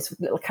 And they've got this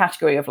little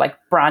category of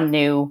brand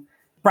new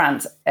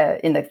brands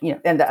in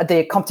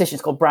the competition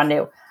is called Brand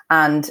New.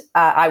 And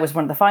I was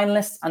one of the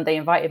finalists, and they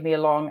invited me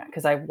along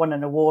because I won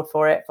an award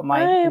for it, for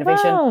my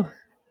innovation. Wow.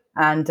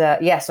 And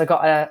so I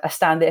got a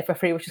stand there for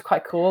free, which is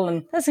quite cool.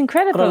 And that's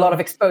incredible. Got a lot of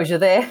exposure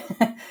there.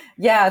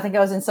 Yeah, I think I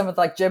was in some of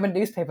German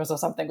newspapers or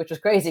something, which was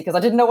crazy because I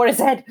didn't know what it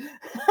said.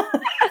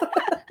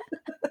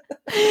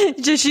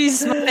 Just you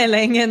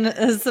smiling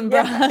in some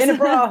bra. In a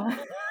bra.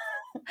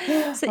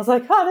 So, I was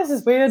like, this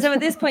is weird. So at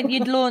this point,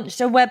 you'd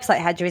launched a website,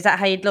 had you? Is that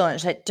how you'd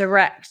launched,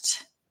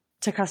 direct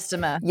to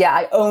customer? Yeah,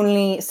 I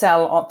only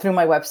sell through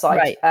my website.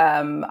 Right.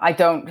 I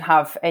don't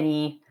have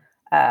any.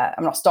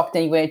 I'm not stocked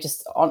anywhere,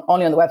 just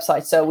only on the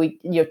website. So we,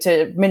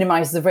 to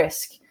minimize the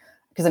risk,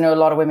 because I know a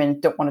lot of women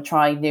don't want to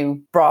try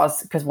new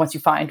bras, because once you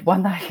find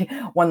one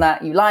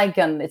that you like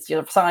and it's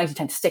your size, you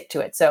tend to stick to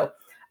it. So,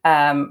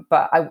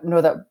 but I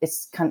know that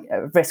it's kind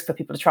of a risk for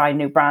people to try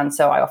new brands.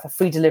 So I offer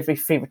free delivery,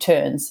 free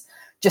returns,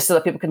 just so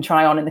that people can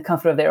try on in the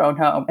comfort of their own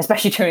home,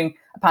 especially during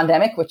a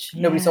pandemic, which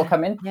nobody saw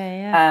coming.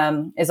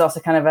 Is also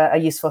kind of a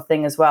useful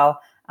thing as well.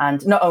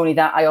 And not only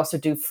that, I also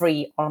do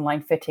free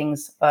online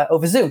fittings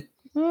over Zoom.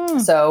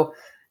 So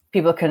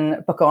people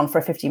can book on for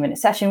a 15-minute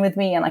session with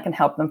me, and I can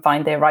help them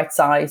find their right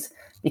size,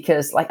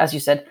 because as you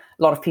said,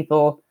 a lot of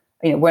people,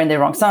 wearing their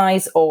wrong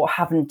size or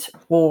haven't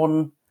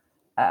worn,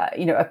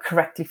 a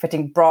correctly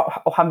fitting bra,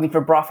 or haven't been for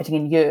a bra fitting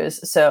in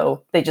years.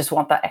 So they just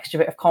want that extra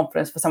bit of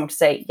confidence for someone to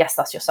say, yes,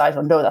 that's your size,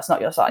 or no, that's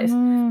not your size.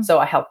 So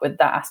I help with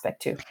that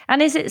aspect too.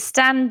 And is it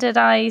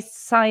standardized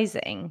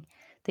sizing?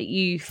 that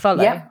you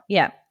follow.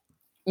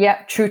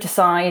 Yeah, true to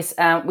size.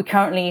 We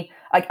currently,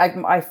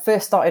 I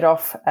first started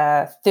off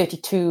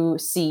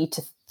 32C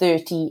to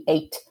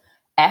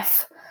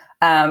 38F.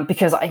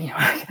 Because I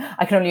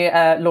can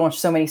only launch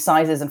so many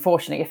sizes.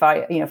 Unfortunately, if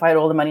I had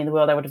all the money in the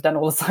world, I would have done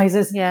all the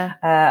sizes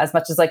as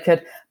much as I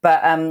could.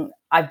 But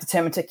I've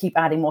determined to keep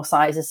adding more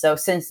sizes. So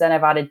since then,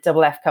 I've added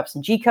double F cups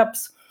and G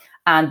cups,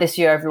 and this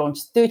year I've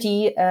launched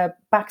 30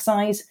 back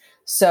size.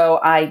 So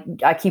I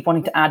keep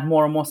wanting to add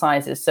more and more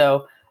sizes.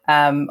 So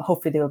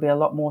hopefully there will be a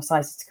lot more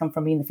sizes to come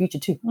from me in the future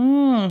too.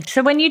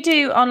 So when you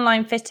do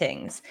online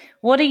fittings,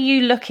 what are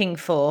you looking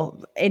for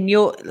in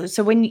your?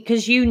 So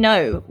because you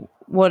know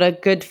what a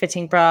good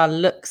fitting bra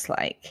looks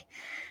like.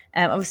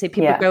 Obviously,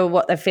 people go with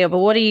what they feel, but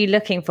what are you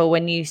looking for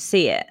when you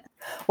see it?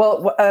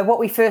 Well, what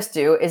we first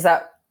do is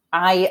that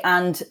I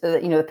and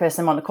the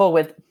person I'm on the call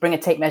with bring a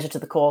tape measure to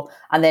the call,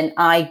 and then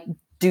I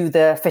do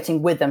the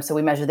fitting with them. So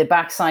we measure the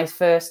back size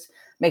first,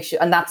 make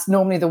sure, and that's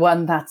normally the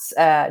one that's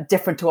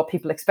different to what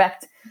people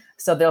expect.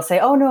 So they'll say,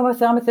 "Oh no,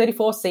 I'm a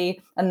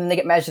 34C," and then they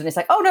get measured, and it's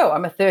like, "Oh no,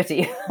 I'm a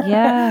 30."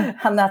 Yeah,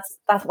 and that's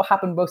what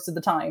happened most of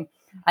the time.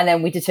 And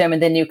then we determine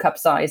the new cup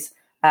size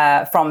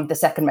from the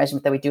second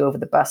measurement that we do over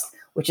the bust,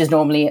 which is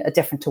normally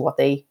different to what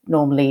they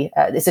normally.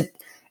 It's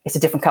a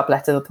different cup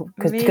letter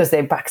because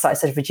their back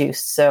size is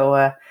reduced.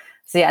 So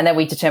yeah, and then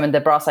we determine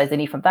the bra size they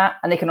need from that,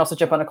 and they can also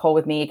jump on a call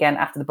with me again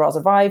after the bra's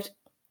arrived,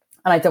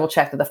 and I double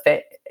check that the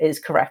fit is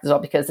correct as well,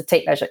 because the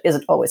tape measure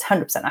isn't always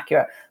 100%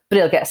 accurate, but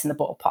it'll get us in the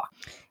ballpark.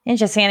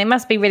 Interesting. And it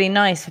must be really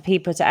nice for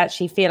people to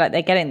actually feel like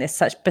they're getting this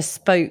such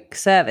bespoke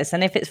service.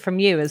 And if it's from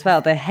you as well,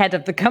 the head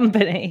of the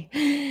company,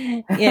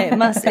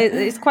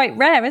 it's quite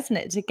rare, isn't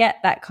it, to get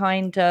that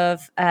kind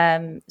of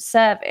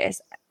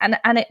service.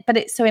 But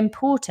it's so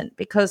important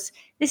because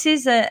this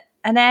is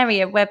an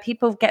area where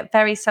people get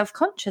very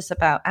self-conscious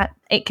about.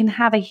 It can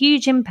have a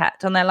huge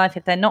impact on their life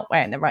if they're not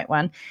wearing the right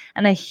one,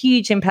 and a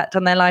huge impact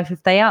on their life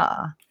if they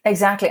are.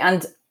 Exactly.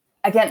 And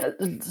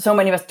again, so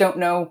many of us don't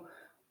know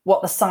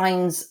what the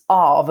signs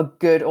are of a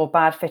good or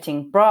bad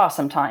fitting bra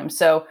sometimes.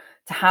 So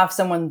to have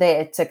someone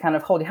there to kind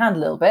of hold your hand a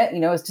little bit,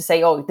 is to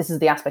say, oh, this is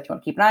the aspect you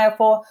want to keep an eye out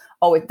for.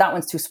 Oh, that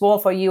one's too small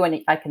for you,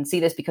 and I can see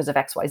this because of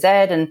X, Y, Z.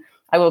 And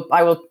I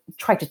will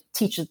try to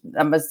teach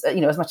them as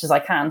much as I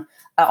can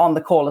on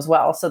the call as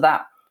well, so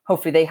that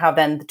hopefully they have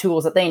then the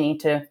tools that they need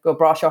to go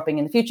bra shopping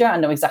in the future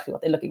and know exactly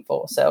what they're looking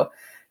for. So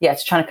yeah,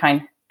 it's trying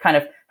to kind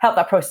of help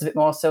that process a bit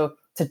more. So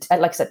to,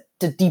 like I said,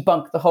 to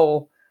debunk the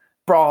whole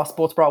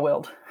sports bra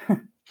world.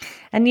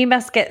 And you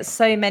must get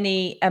so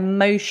many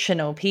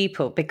emotional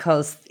people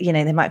because,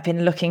 they might have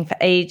been looking for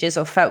ages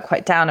or felt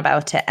quite down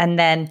about it. And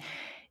then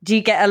do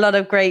you get a lot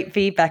of great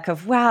feedback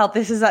of, wow,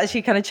 this has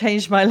actually kind of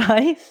changed my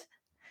life?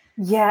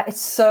 Yeah,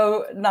 it's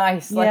so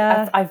nice.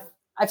 Like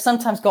I've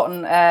sometimes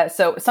gotten,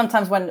 so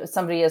sometimes when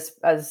somebody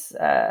has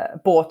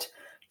bought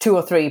 2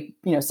 or 3,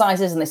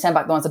 sizes, and they send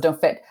back the ones that don't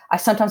fit, I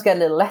sometimes get a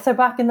little letter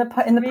back in the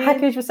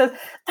package which says,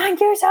 "Thank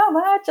you so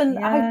much, and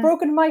I've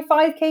broken my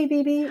 5K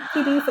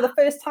PB for the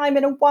first time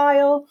in a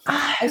while.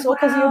 It's all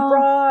because of your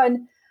bra."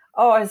 And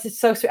it's just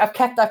so sweet. I've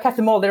kept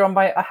them all there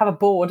I have a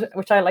board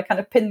which I kind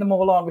of pin them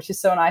all on, which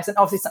is so nice. And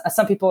obviously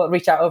some people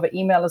reach out over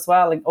email as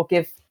well, or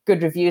give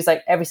good reviews.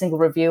 Like every single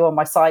review on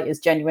my site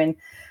is genuine.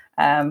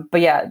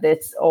 But yeah,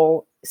 it's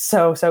all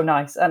so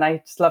nice, and I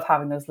just love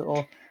having those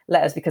little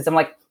letters, because I'm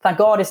like, thank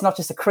God it's not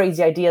just a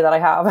crazy idea that I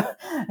have.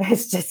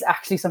 It's just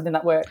actually something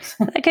that works.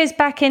 That goes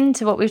back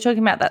into what we were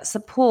talking about, that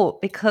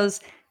support, because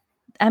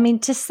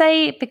to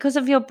say because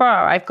of your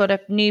bra I've got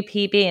a new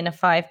PB in a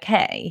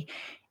 5K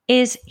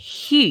is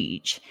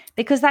huge,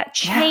 because that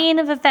chain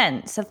of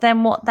events of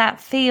then what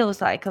that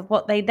feels like, of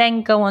what they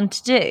then go on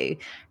to do,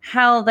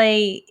 how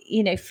they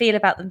feel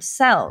about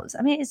themselves.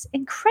 It's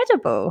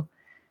incredible.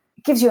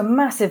 It gives you a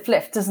massive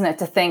lift, doesn't it,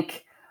 to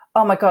think,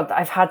 oh my God,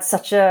 I've had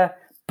such a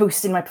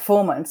boost in my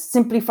performance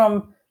simply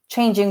from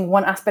changing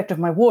one aspect of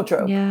my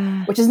wardrobe,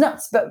 which is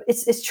nuts, but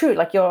it's true.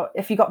 Like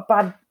if you got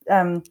bad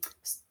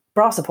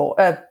breast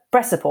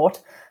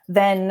support,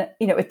 then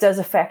it does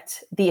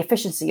affect the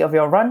efficiency of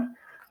your run.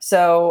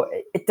 So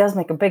it does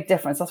make a big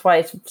difference. That's why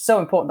it's so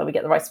important that we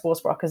get the right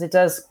sports bra, because it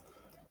does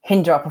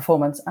hinder our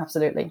performance.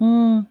 Absolutely.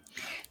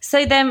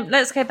 So then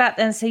let's go back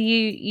then. So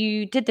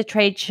you did the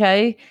trade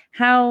show.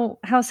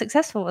 How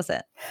successful was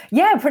it?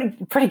 Yeah,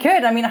 pretty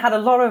good. I had a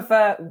lot of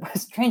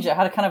stranger. I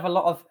had a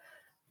lot of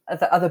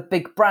the other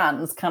big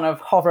brands kind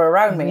of hover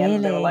around me,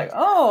 and they were like,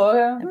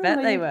 "Oh, I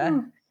bet they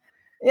were."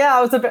 Yeah,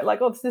 I was a bit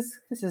like, "Oh, this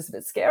is a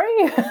bit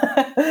scary."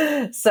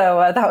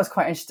 So that was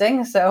quite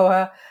interesting.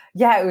 So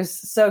it was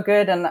so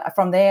good. And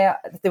from there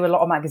were a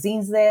lot of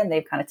magazines there, and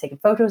they've kind of taken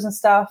photos and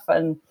stuff.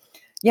 And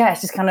yeah,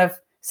 it's just kind of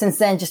since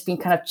then just been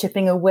kind of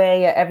chipping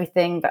away at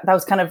everything. That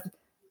was kind of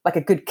like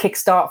a good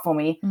kickstart for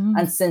me.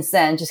 And since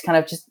then, just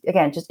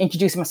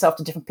introducing myself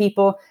to different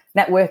people,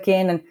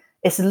 networking, and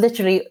it's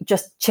literally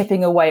just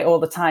chipping away all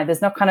the time.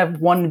 There's no kind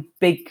of one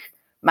big,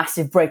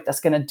 massive break that's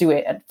going to do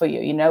it for you.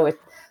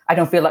 I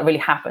don't feel that really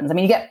happens.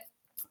 You get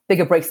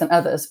bigger breaks than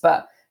others,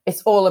 but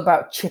it's all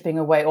about chipping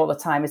away all the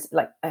time. It's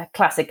like a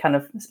classic kind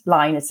of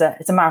line. It's a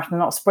marathon,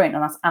 not a sprint,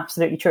 and that's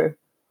absolutely true.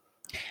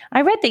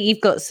 I read that you've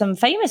got some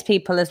famous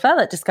people as well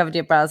that discovered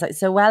your bras, like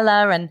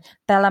Zoella and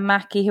Bella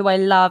Mackie, who I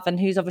love, and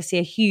who's obviously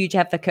a huge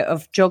advocate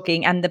of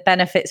jogging and the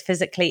benefits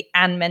physically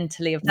and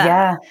mentally of that.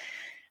 Yeah.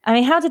 I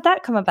mean, how did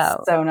that come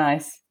about? So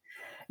nice.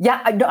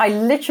 Yeah, I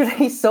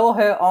literally saw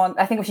her on,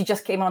 I think she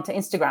just came onto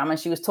Instagram and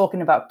she was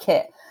talking about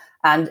kit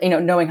and,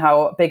 knowing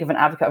how big of an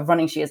advocate of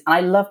running she is. And I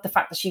loved the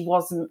fact that she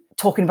wasn't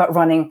talking about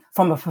running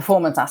from a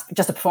performance aspect,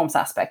 just a performance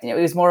aspect. It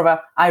was more of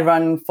I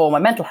run for my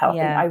mental health.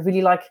 Yeah. And I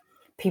really like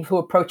people who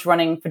approach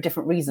running for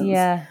different reasons,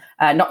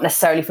 not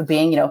necessarily for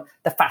being,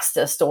 the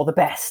fastest or the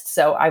best.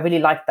 So I really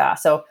like that.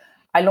 So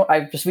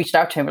I just reached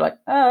out to him like,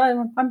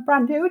 I'm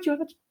brand new. Do you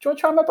want to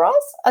try my bras?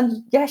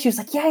 And yeah, she was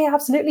like, yeah,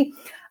 absolutely.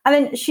 And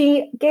then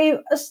she gave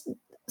us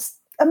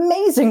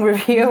amazing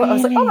review. Really? I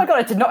was like, oh my God,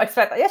 I did not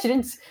expect that. Yeah, she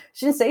didn't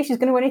say she's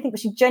going to do anything,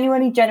 but she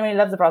genuinely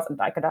loves the bras. And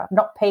I could have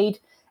not paid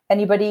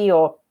anybody,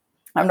 or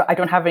I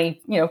don't have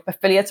any,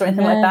 affiliates or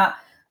anything like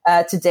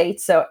that to date.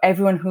 So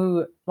everyone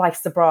who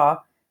likes the bra,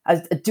 I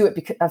do it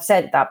because I've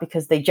said that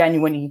because they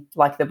genuinely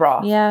like the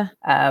bra. Yeah.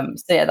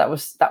 So yeah, that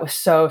was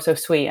so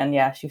sweet, and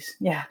yeah, she's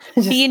But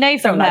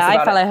from her,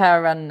 I follow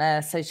her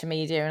on social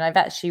media, and I've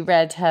actually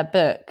read her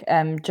book,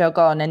 Jog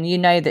On, and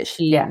that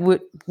she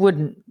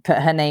wouldn't put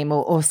her name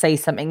or say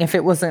something if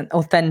it wasn't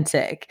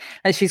authentic.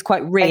 And she's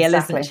quite real,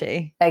 isn't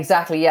she?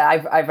 Exactly. Yeah,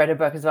 I've read her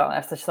book as well,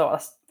 and I just thought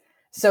that's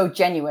so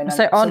genuine, and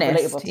so honest,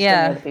 so relatable to so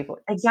many other people.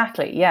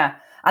 Exactly. Yeah.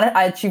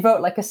 And she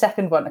wrote like a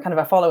second one, kind of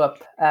a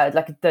follow-up,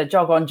 like the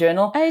Jog On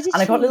journal. Oh,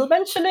 I got a little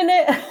mention in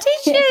it.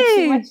 Did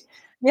you?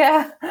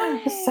 Yeah.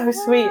 It's so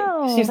sweet.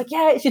 She was like,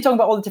 yeah, she's talking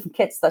about all the different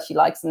kits that she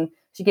likes, and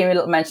she gave me a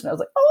little mention. I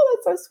was like, oh,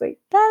 that's so sweet.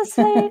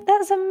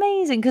 That's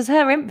amazing, because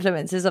her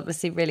influence is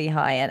obviously really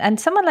high. And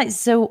someone like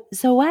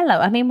Zoella,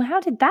 I mean, how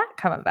did that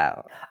come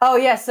about? Oh,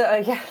 yeah.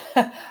 So,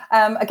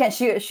 again,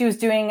 she was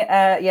doing,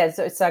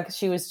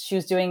 she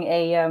was doing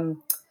a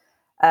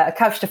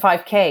couch to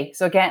 5K.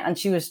 So again, and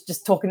she was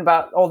just talking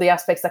about all the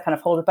aspects that kind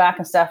of hold her back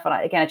and stuff. And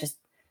I just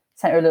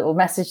sent her a little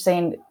message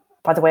saying,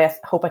 by the way, I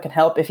hope I can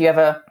help. If you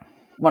ever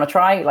want to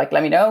try, like,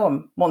 let me know.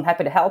 I'm more than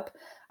happy to help.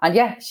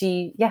 And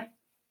she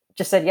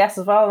just said yes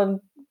as well and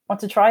want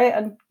to try it.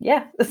 And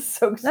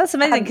so that's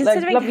amazing.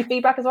 Considering lovely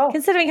feedback as well.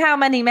 Considering how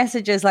many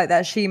messages like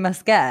that she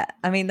must get.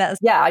 I mean, that's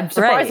I'm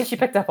surprised great. that she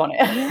picked up on it.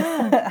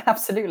 Yeah.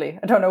 Absolutely.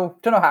 I don't know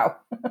how.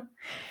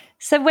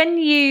 So when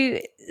you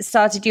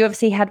started, you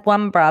obviously had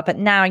one bra, but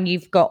now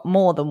you've got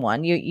more than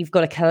one. You've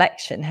got a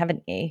collection,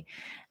 haven't you?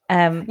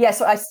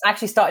 So I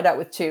actually started out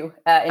with two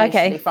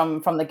initially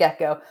from the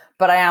get-go,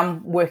 but I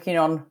am working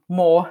on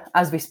more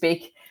as we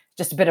speak.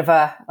 Just a bit of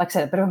a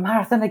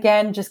marathon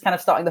again, just kind of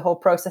starting the whole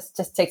process. It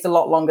just takes a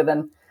lot longer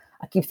than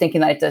I keep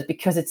thinking that it does,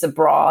 because it's a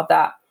bra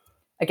that,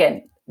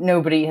 again,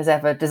 nobody has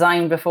ever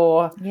designed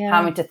before. Yeah.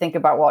 Having to think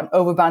about what an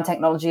overband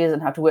technology is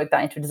and how to work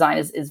that into a design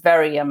is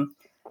very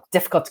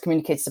difficult to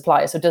communicate to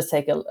suppliers. So it does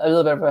take a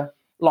little bit of a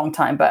long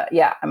time. But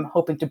yeah, I'm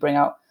hoping to bring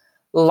out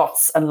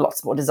lots and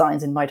lots more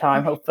designs in my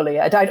time, hopefully.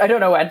 I don't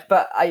know when,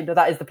 but I know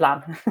that is the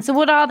plan. So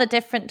what are the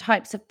different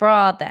types of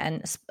bra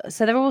then?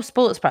 So they're all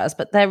sports bras,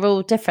 but they're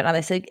all different, are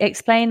they? So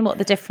explain what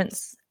the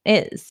difference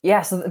is.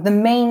 Yeah, so the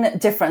main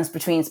difference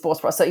between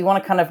sports bras, so you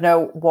want to kind of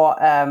know what,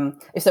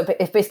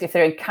 if basically if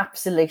they're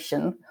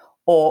encapsulation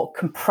or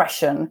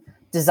compression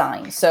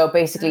design. So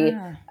basically,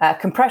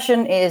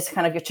 compression is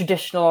kind of your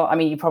traditional, I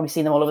mean, you've probably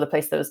seen them all over the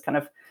place, those kind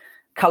of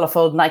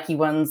colorful Nike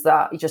ones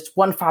that just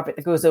one fabric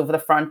that goes over the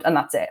front and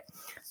that's it.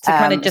 To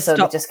kind of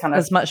stop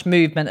as much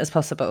movement as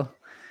possible.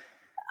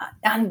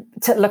 And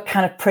to look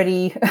kind of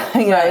pretty,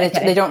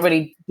 they don't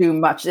really do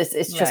much.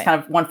 It's just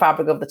kind of one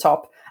fabric over the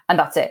top and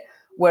that's it.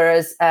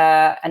 Whereas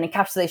an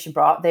encapsulation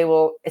bra,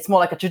 it's more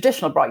like a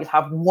traditional bra. You'll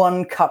have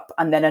one cup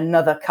and then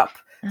another cup.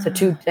 So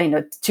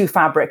two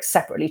fabrics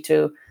separately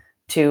to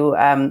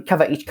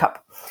cover each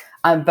cup.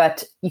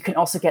 But you can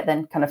also get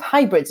then kind of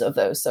hybrids of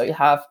those. So you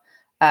have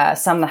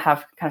some that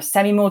have kind of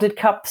semi-molded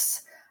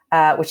cups,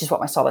 which is what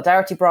my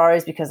Solidarity bra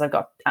is, because I've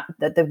got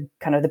the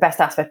kind of the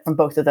best aspect from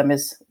both of them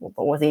is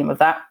what was the aim of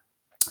that.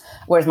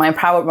 Whereas my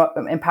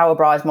Empower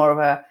bra is more of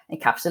a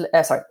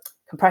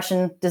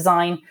compression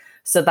design.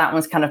 So that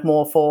one's kind of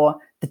more for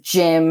the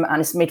gym and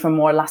it's made from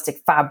more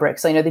elastic fabric.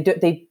 So,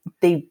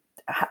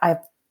 I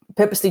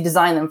purposely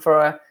designed them for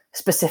a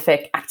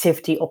specific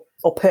activity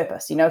or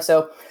purpose,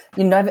 so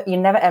you're never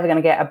ever going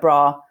to get a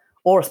bra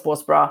or a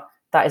sports bra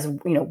that is,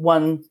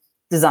 one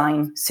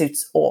design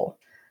suits all.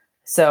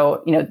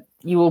 So,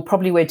 you will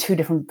probably wear two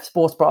different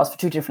sports bras for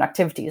two different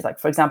activities. Like,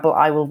 for example,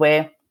 I will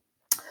wear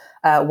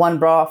one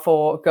bra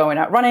for going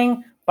out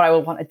running, but I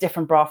will want a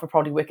different bra for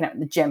probably working out in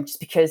the gym, just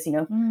because,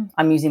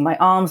 I'm using my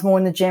arms more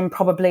in the gym.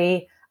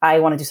 Probably I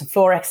want to do some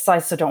floor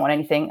exercise. So I don't want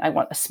anything. I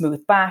want a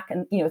smooth back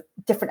and,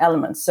 different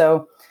elements.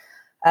 So,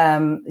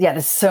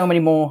 there's so many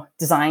more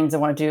designs I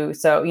want to do.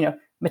 So,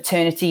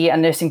 maternity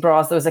and nursing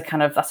bras,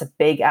 that's a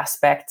big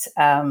aspect.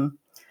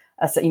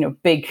 That's a,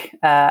 big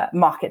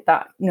market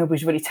that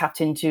nobody's really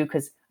tapped into,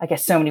 because I get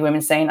so many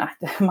women saying,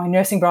 my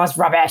nursing bra is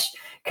rubbish.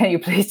 Can you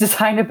please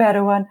design a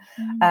better one?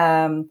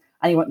 And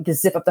you want to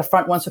zip up the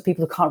front ones for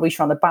people who can't reach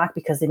around the back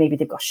because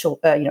they've got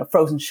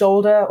frozen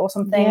shoulder or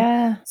something.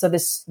 Yeah. So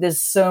there's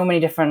so many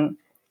different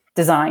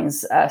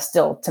designs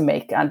still to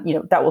make,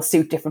 and that will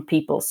suit different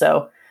people.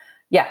 So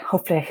yeah,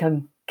 hopefully I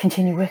can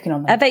continue working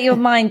on that. I bet your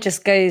mind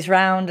just goes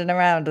round and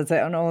around, does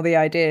it, on all the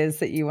ideas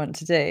that you want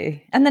to do.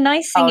 And the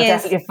nice thing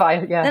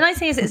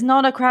is it's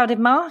not a crowded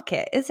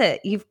market, is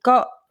it?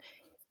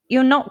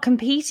 You're not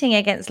competing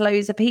against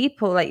loads of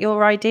people. Like,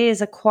 your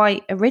ideas are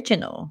quite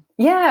original.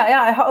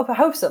 Yeah, I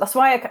hope so. That's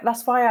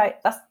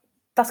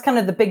kind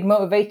of the big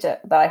motivator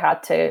that I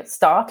had to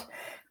start,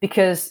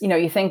 because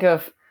you think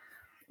of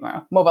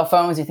mobile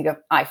phones, you think of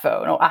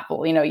iPhone or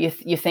Apple.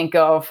 You think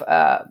of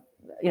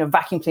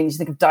vacuum cleaners, you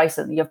think of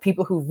Dyson. You have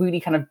people who really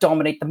kind of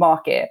dominate the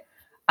market,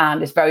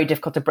 and it's very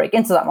difficult to break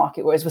into that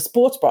market. Whereas with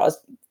sports bras,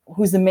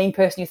 who's the main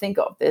person you think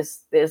of?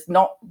 There's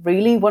not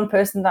really one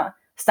person that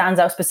stands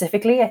out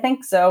specifically, I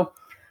think. So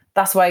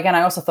that's why, again,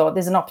 I also thought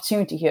there's an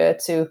opportunity here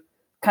to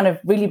kind of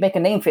really make a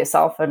name for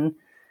yourself. And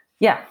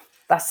yeah,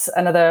 that's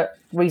another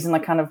reason I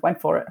kind of went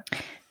for it.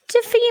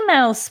 Do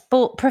female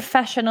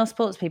professional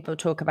sports people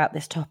talk about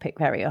this topic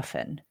very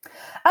often?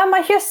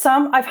 I hear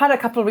some. I've had a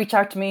couple reach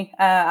out to me,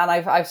 and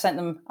I've sent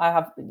them.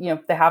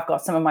 They have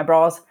got some of my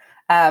bras.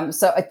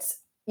 So it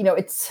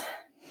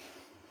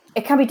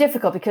can be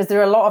difficult because there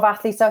are a lot of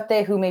athletes out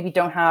there who maybe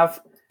don't have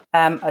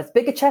as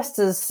big a chest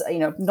as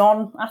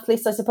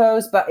non-athletes, I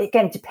suppose. But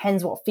again, it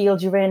depends what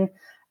field you're in.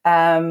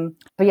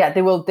 But yeah,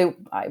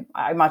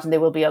 I imagine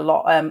there will be a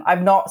lot.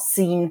 I've not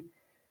seen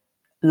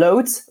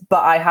loads,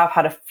 but I have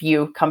had a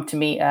few come to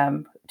me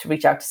to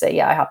reach out to say,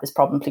 yeah, I have this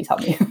problem, please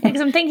help me. Because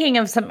I'm thinking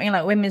of something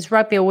like women's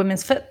rugby or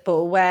women's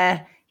football,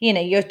 where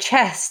your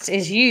chest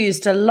is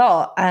used a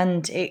lot,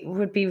 and it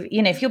would be,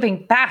 if you're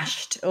being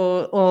bashed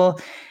or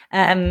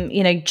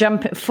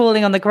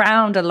falling on the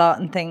ground a lot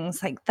and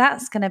things like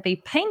that's going to be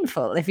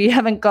painful if you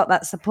haven't got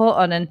that support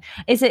on. And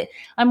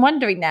I'm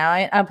wondering now,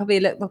 I'll probably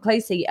look more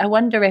closely. I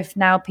wonder if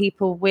now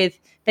people with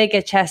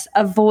bigger chests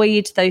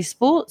avoid those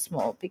sports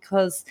more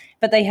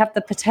but they have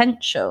the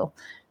potential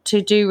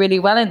to do really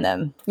well in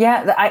them.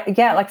 Yeah. Like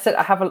I said,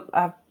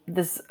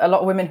 there's a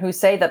lot of women who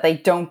say that they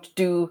don't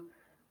do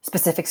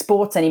specific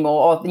sports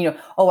anymore,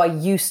 or I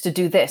used to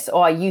do this,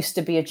 or I used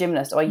to be a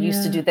gymnast, or I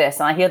used to do this.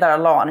 And I hear that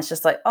a lot, and it's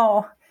just like,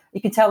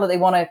 you can tell that they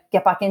want to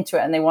get back into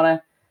it and they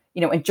want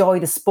to, enjoy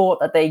the sport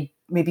that they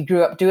maybe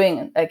grew up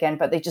doing again,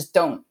 but they just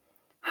don't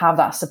have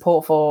that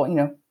support for,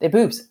 their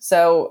boobs.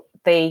 So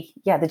they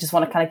just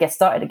want to kind of get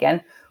started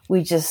again.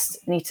 We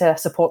just need to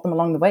support them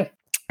along the way.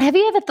 Have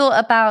you ever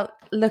thought about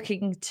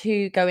looking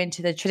to go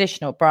into the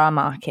traditional bra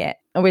market?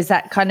 Or is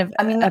that kind of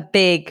a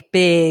big,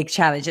 big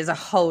challenge? It's a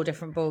whole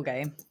different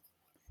ballgame.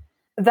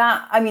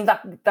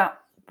 That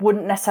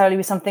wouldn't necessarily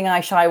be something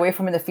I shy away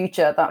from in the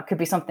future. That could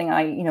be something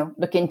I,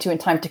 look into in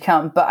time to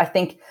come. But I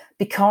think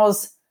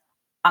because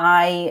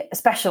I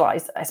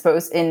specialize, I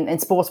suppose, in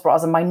sports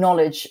bras, and my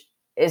knowledge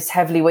is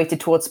heavily weighted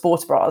towards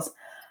sports bras,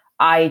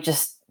 I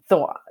just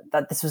thought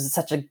that this was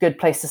such a good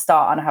place to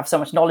start, and I have so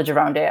much knowledge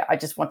around it. I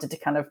just wanted to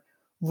kind of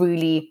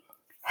really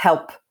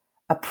help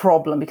a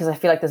problem, because I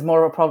feel like there's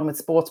more of a problem with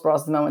sports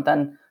bras at the moment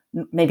than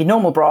maybe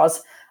normal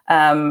bras.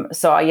 I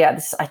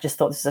just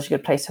thought this is such a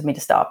good place for me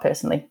to start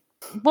personally.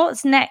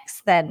 What's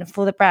next then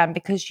for the brand?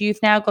 Because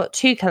you've now got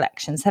 2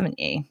 collections, haven't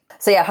you?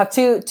 So yeah, I have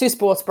two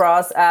sports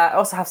bras. I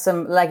also have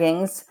some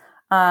leggings.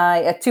 I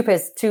have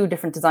 2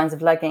 different designs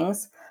of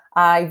leggings.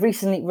 I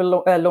recently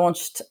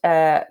launched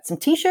some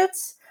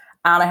t-shirts,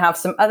 and I have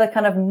some other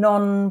kind of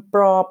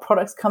non-bra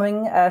products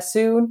coming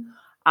soon.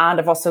 And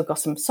I've also got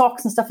some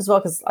socks and stuff as well,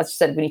 because as you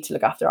said, we need to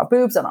look after our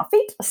boobs and our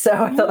feet. So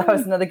I thought that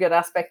was another good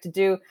aspect to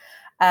do.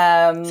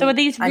 So are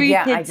these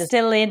rooted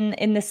still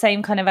in the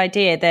same kind of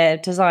idea? They're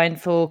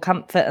designed for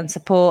comfort and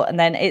support, and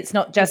then it's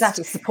not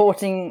just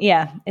supporting.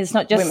 Yeah, it's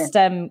not just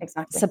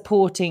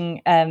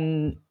supporting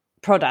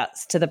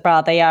products to the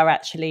bra. They are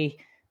actually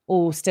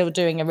all still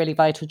doing a really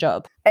vital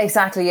job.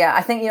 Exactly. Yeah,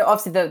 I think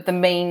obviously the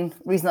main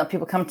reason that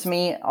people come to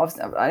me,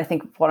 obviously, I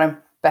think what I'm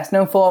best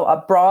known for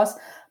are bras,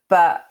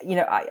 but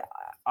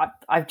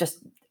I've just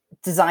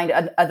designed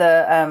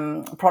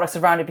other products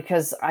around it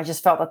because I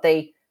just felt that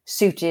they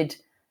suited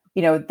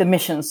the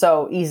mission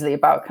so easily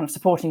about kind of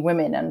supporting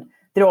women, and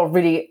they're all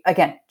really,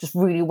 again, just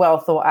really well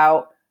thought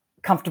out,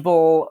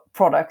 comfortable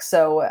products.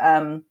 So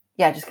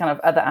just kind of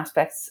other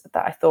aspects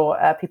that I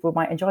thought people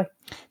might enjoy.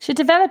 So you're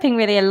developing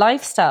really a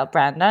lifestyle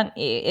brand, aren't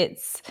you?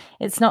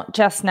 It's not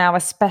just now a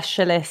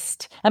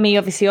specialist. I mean, you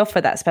obviously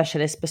offer that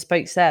specialist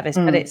bespoke service,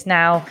 but it's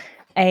now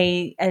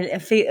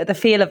the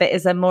feel of it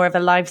is a more of a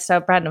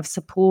lifestyle brand of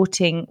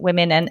supporting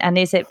women, and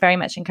is it very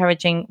much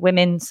encouraging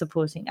women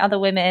supporting other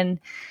women?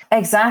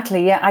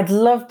 Exactly. Yeah, I'd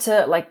love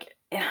to,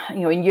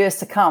 in years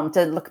to come,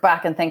 to look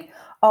back and think,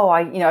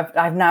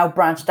 I've now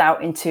branched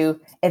out into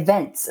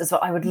events as well.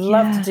 I would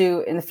love to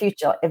do in the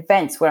future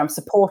events where I'm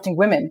supporting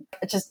women,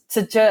 just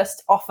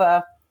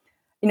offer,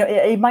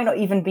 it might not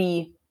even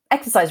be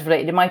exercise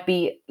related. It might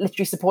be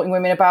literally supporting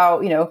women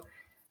about,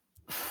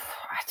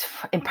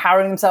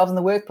 empowering themselves in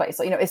the workplace.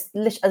 So, it's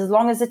as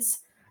long as it's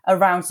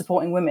around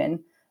supporting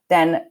women,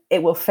 then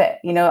it will fit.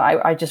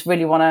 I just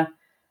really want to,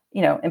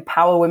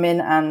 empower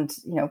women and,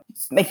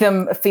 make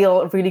them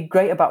feel really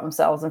great about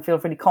themselves and feel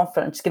really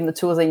confident, just give them the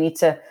tools they need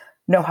to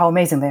know how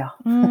amazing they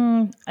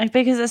are.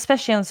 Because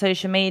especially on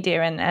social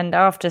media and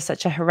after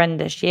such a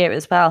horrendous year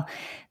as well,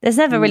 there's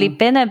never really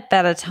been a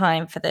better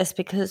time for this,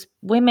 because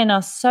women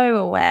are so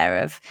aware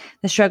of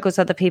the struggles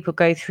other people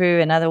go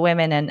through and other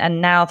women,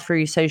 and now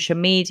through social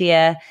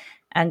media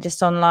and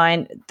just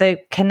online, the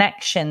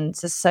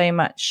connections are so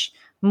much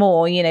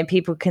more.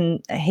 People can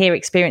hear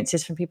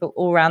experiences from people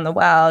all around the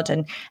world,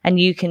 and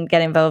you can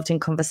get involved in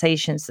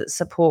conversations that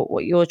support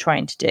what you're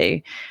trying to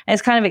do. And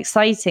it's kind of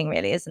exciting,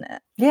 really, isn't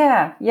it?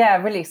 Yeah,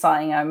 really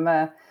exciting.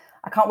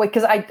 I can't wait,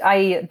 because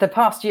I the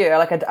past year,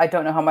 I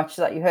don't know how much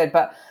that you heard,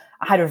 but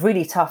I had a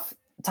really tough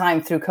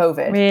time through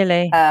COVID.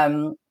 Really?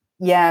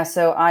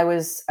 So I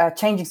was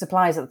changing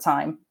supplies at the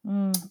time,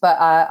 but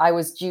I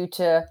was due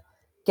to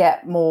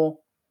get more.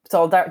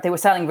 So they were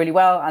selling really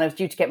well, and I was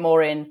due to get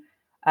more in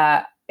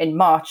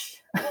March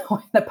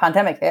when the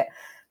pandemic hit.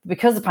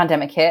 Because the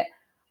pandemic hit,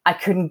 I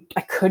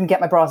couldn't get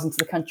my bras into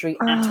the country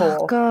at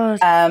all. God.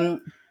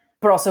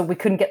 But also we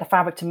couldn't get the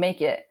fabric to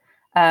make it.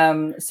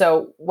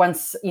 So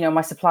once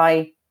my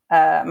supply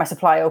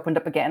opened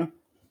up again,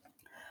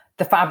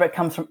 the fabric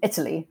comes from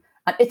Italy,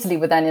 and Italy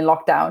were then in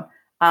lockdown,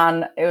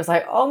 and it was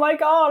like, oh my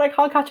God, I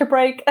can't catch a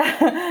break.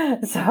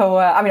 So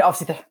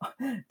obviously,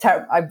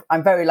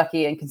 I'm very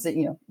lucky, and consider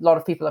a lot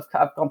of people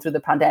have gone through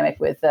the pandemic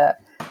with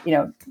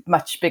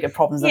much bigger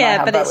problems than I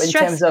have. But it's in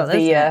terms of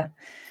the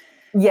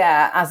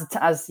as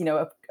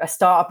a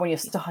startup, when you're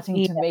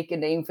starting to make a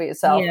name for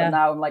yourself, and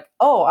now I'm like,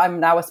 I'm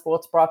now a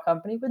sports bra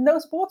company with no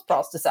sports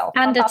bras to sell,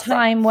 and a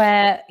time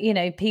where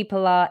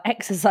people are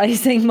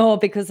exercising more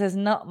because there's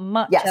not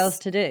much else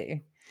to do.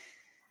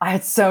 I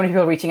had so many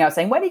people reaching out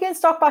saying, when are you getting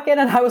stock back in?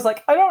 And I was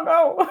like, I don't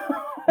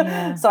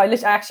know. So I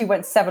actually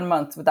went 7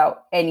 months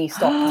without any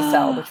stock to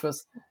sell, which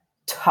was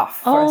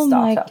tough for a startup.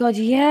 Oh my God,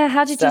 yeah.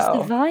 How did you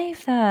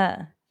survive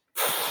that?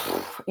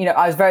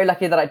 I was very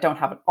lucky that I don't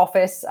have an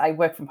office. I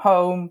work from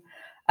home.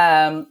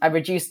 I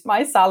reduced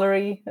my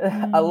salary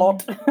a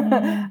lot.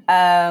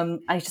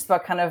 And it's just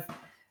about kind of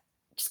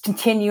just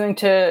continuing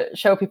to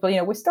show people,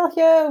 we're still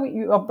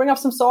here. I'll bring up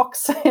some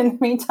socks in the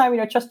meantime,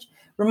 just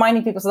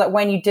reminding people so that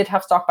when you did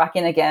have stock back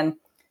in again,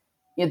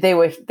 they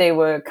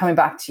were coming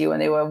back to you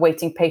and they were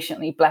waiting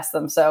patiently, bless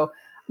them. So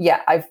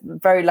yeah, I've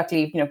very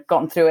luckily,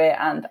 gotten through it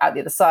and out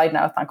the other side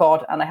now, thank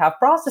God. And I have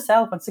bras to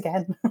sell once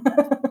again.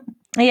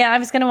 Yeah, I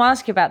was going to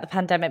ask you about the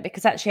pandemic,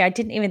 because actually I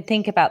didn't even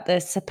think about the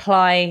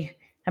supply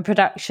and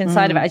production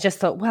side of it. I just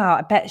thought, wow,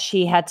 I bet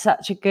she had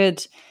such a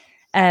good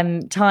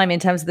time in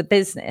terms of the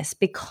business,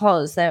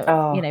 because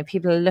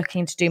people are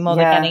looking to do more.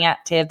 They're getting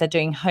active. They're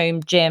doing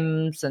home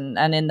gyms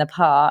and in the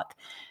park.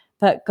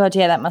 But God,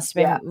 that must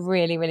have been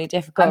really, really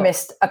difficult. I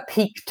missed a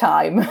peak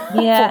time,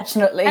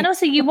 fortunately. And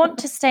also you want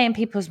to stay in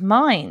people's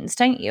minds,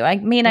 don't you? I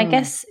mean, I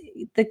guess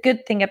the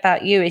good thing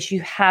about you is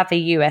you have a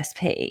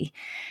USP.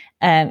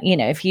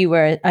 If you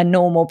were a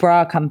normal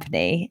bra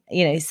company,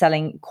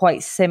 selling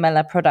quite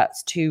similar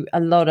products to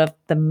a lot of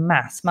the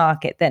mass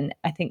market, then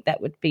I think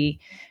that would be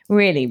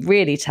really,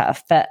 really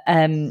tough. But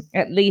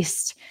at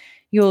least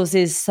yours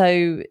is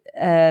so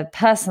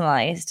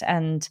personalized,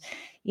 and,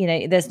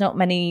 there's not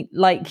many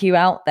like you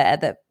out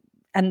there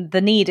and the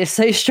need is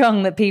so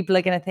strong that people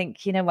are going to think,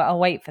 I'll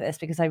wait for this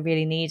because I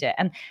really need it.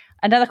 And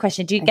another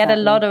question, do you get a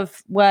lot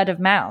of word of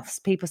mouth,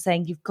 people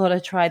saying you've got to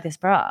try this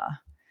bra?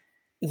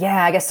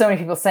 Yeah, I guess so many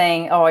people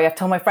saying, I've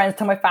told my friends,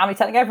 told my family,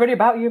 telling everybody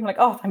about you. I'm like,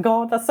 oh, thank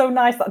God, that's so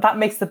nice. That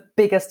makes the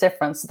biggest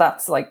difference.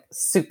 That's like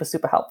super,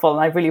 super helpful. And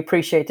I really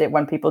appreciate it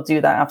when people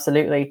do that.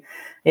 Absolutely.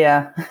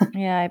 Yeah.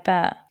 Yeah, I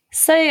bet.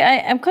 So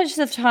I'm conscious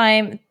of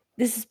time.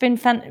 This has been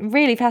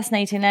really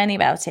fascinating learning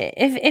about it.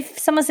 If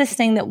someone's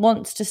listening that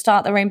wants to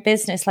start their own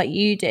business like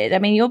you did, I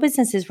mean, your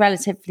business is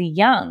relatively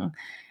young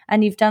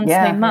and you've done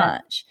so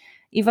much.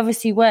 You've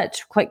obviously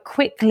worked quite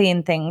quickly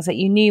in things that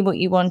you knew what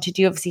you wanted.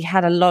 You obviously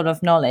had a lot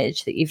of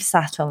knowledge that you've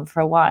sat on for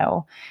a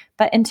while.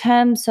 But in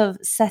terms of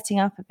setting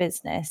up a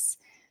business,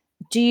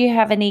 do you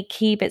have any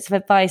key bits of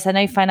advice? I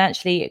know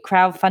financially,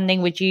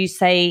 crowdfunding, would you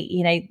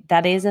say,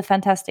 that is a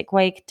fantastic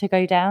way to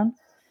go down?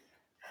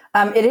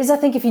 It is, I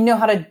think, if you know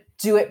how to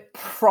do it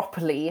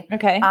properly.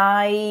 Okay.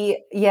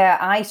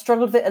 I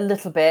struggled with it a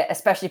little bit,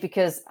 especially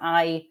because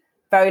I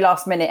very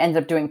last minute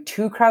ended up doing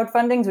 2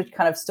 crowdfundings, which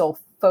kind of stole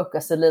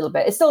focus a little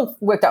bit. It still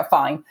worked out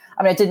fine.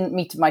 I mean, I didn't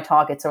meet my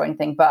targets or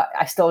anything, but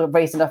I still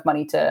raised enough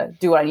money to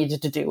do what I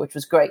needed to do, which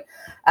was great.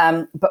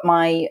 But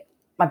my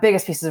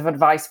biggest pieces of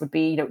advice would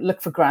be,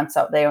 look for grants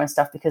out there and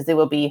stuff, because there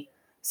will be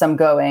some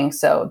going.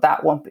 So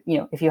that won't,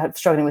 if you're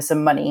struggling with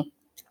some money,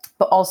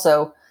 but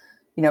also,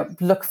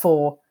 look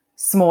for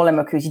small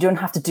MOQs. You don't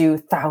have to do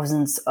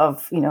thousands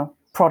of,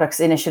 products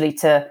initially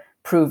to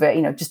prove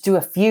it. Just do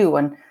a few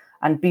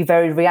and be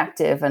very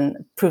reactive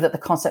and prove that the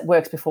concept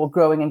works before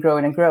growing and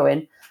growing and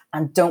growing.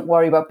 And don't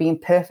worry about being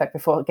perfect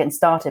before getting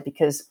started,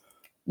 because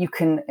you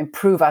can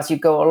improve as you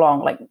go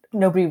along. Like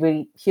nobody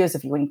really hears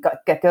of you when you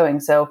get going.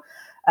 So,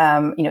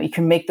 you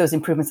can make those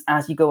improvements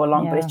as you go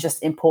along, but it's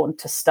just important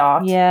to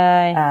start.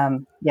 Yeah.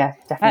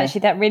 Definitely.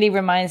 Actually, that really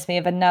reminds me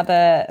of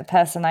another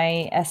person,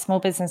 a small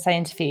business I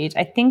interviewed.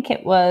 I think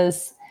it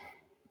was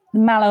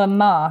Mallow and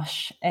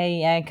Marsh,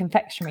 a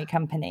confectionery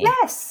company.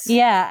 Yes.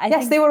 Yeah. I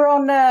think they were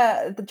on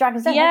the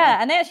Dragon's Den. Yeah,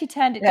 and they actually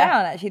turned it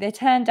down. Actually, they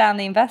turned down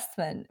the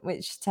investment,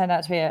 which turned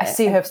out to be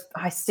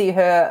I see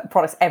her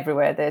products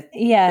everywhere. They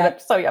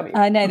look so yummy.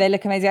 I know, they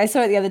look amazing. I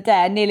saw it the other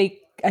day.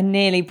 I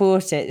nearly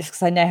bought it just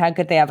because I know how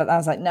good they are. But I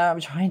was like, no, I'm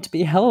trying to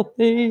be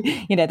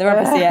healthy. They're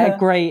obviously a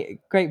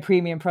great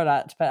premium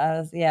product. But I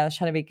was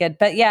trying to be good.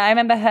 But yeah, I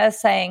remember her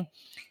saying,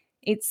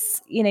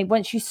 it's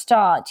once you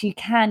start, you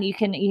can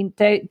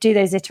do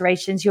those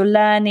iterations. You're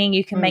learning,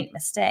 you can make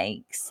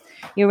mistakes.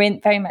 You're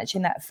very much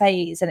in that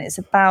phase, and it's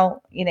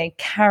about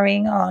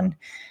carrying on.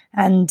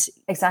 And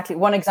exactly,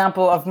 one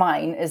example of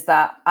mine is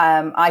that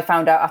I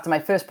found out after my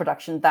first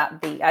production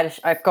that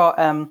I've got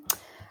a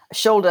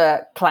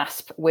shoulder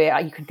clasp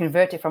where you can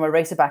convert it from a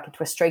racer back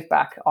into a straight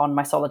back on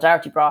my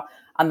Solidarity bra,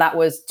 and that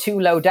was too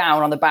low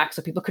down on the back,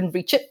 so people couldn't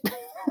reach it.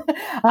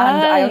 And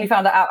I only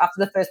found that out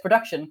after the first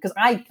production because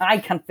I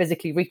can't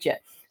physically reach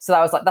it. So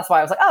that's why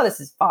I was like, oh, this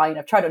is fine.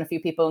 I've tried it on a few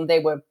people and they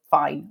were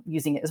fine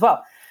using it as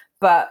well.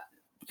 But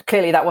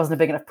clearly that wasn't a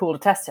big enough pool to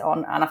test it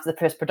on. And after the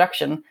first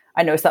production,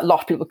 I noticed that a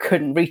lot of people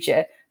couldn't reach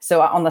it.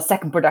 So on the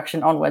second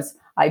production onwards,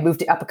 I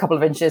moved it up a couple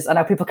of inches and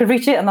now people can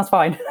reach it, and that's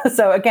fine.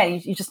 So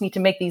again, you just need to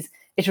make these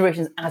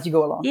iterations as you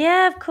go along.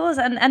 Yeah, of course.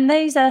 And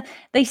those are,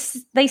 they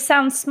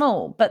sound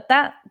small, but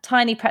that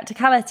tiny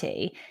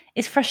practicality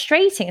is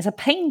frustrating. It's a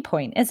pain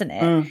point, isn't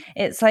it?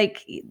 It's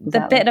like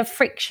the bit of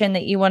friction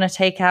that you want to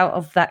take out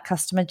of that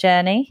customer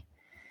journey.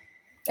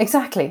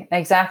 Exactly.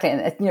 And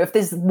if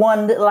there's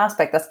one little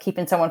aspect that's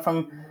keeping someone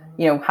from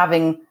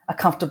having a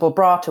comfortable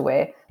bra to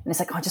wear, and it's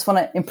like, I just want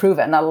to improve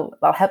it, and that'll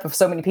help with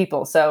so many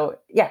people. So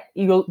yeah,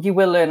 you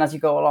will learn as you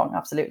go along.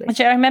 Absolutely.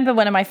 I remember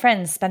one of my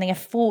friends spending a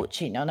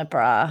fortune on a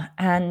bra,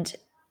 and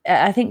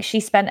I think she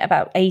spent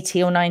about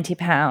 £80 or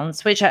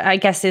 £90, which I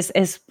guess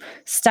is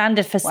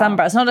standard for some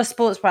bras. Not a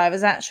sports bra, it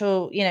was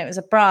actual, it was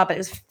a bra, but it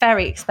was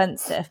very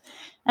expensive.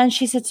 And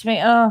she said to me,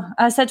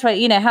 I said to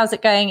her, how's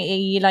it going? Are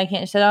you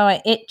liking it? She said,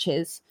 it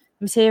itches,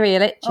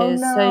 material itches. Oh,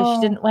 no. So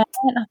she didn't wear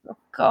it. I thought,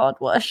 God,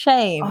 what a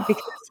shame,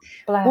 because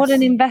what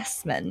an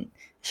investment.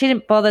 She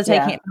didn't bother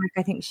taking it back.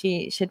 I think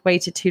she'd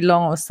waited too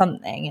long or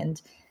something.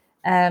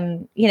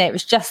 And, it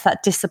was just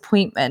that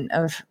disappointment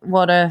of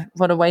what a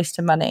waste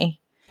of money.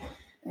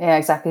 Yeah,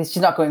 exactly.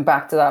 She's not going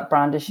back to that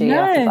brand, is she,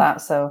 after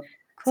that? So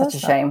such a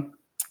shame.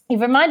 It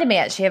reminded me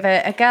actually of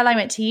a girl I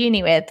went to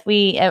uni with.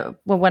 We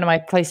were one of my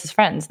closest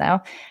friends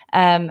now.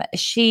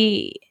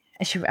 She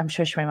I'm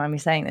sure she'll remind me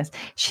saying this.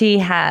 She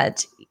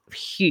had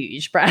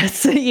huge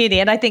breasts at uni,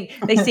 and I think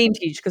they seemed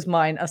huge because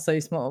mine are so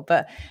small.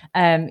 But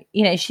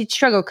she'd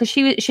struggle because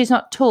she's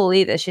not tall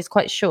either. She's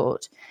quite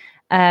short,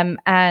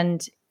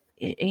 and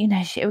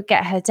she would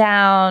get her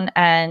down,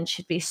 and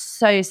she'd be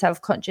so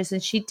self-conscious.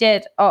 And she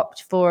did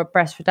opt for a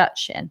breast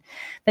reduction,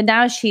 but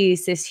now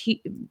she's this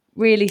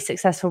really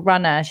successful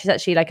runner. She's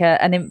actually like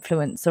an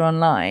influencer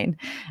online.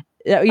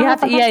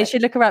 You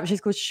should look her up.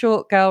 She's called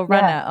Short Girl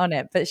Runner on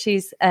it. But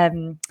she's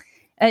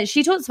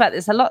she talks about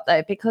this a lot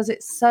though, because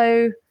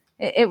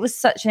it was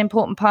such an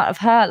important part of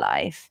her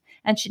life,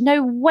 and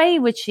no way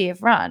would she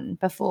have run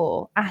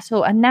before at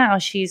all. And now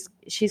she's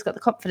got the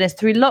confidence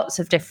through lots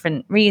of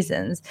different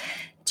reasons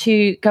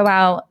to go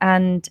out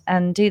and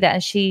do that.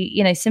 And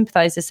she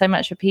sympathizes so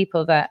much with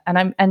people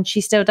and she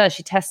still does.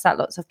 She tests out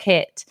lots of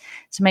kit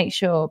to make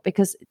sure,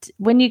 because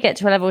when you get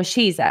to a level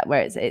she's at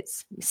where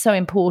it's so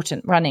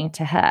important running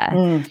to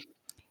her,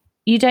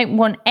 you don't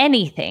want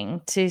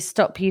anything to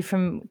stop you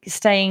from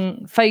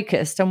staying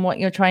focused on what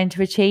you're trying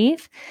to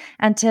achieve.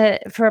 And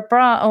for a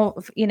bra,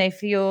 or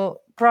for your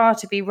bra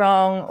to be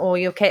wrong, or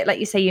your kit, like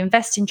you say, you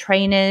invest in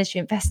trainers,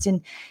 you invest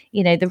in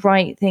the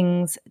right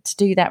things to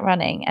do that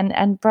running,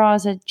 and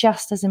bras are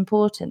just as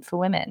important for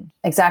women.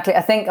 Exactly.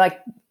 I think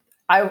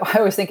I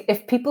always think,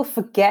 if people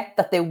forget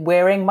that they're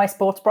wearing my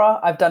sports bra,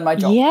 I've done my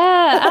job.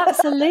 Yeah,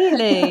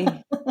 absolutely.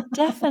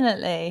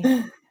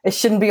 Definitely. It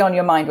shouldn't be on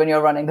your mind when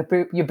you're running.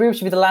 Your boob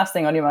should be the last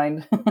thing on your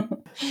mind.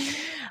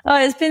 Oh,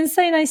 it's been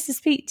so nice to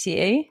speak to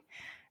you.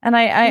 And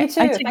I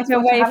took you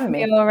away from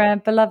your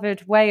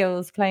beloved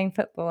Wales playing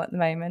football at the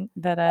moment.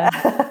 But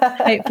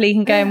hopefully you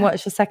can go and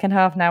watch the second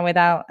half now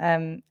without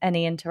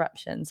any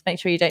interruptions. Make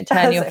sure you don't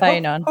turn your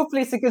phone on.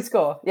 Hopefully it's a good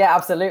score. Yeah,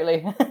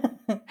 absolutely.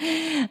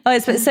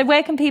 So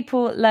where can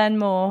people learn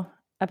more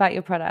about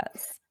your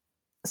products?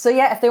 So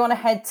yeah, if they want to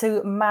head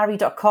to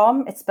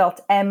Maree.com, it's spelled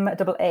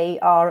MAREE.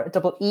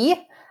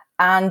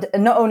 And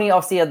not only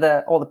obviously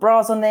are all the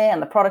bras on there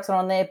and the products are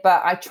on there,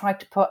 but I try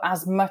to put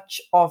as much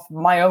of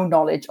my own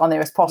knowledge on there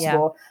as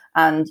possible.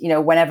 Yeah. And,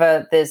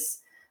 whenever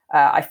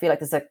I feel like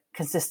there's a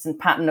consistent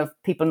pattern of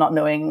people not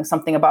knowing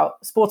something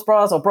about sports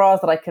bras or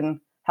bras that I can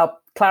help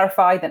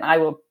clarify, then I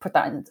will put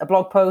that in a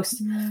blog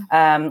post.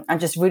 And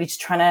just really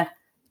just trying to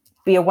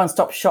be a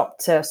one-stop shop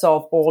to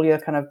solve all your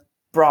kind of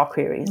bra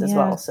queries as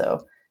well.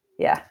 So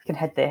yeah, you can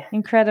head there.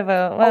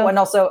 Incredible. Well, and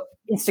also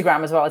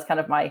Instagram as well is kind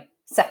of my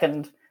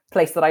second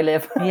place that I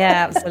live.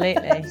 Yeah,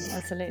 absolutely.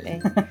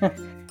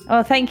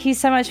 Well, thank you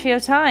so much for your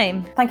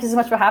time. Thank you so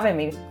much for having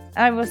me.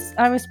 I will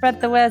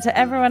spread the word to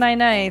everyone I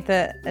know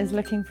that is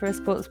looking for a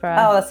sports bra.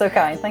 Oh, that's so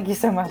kind. Thank you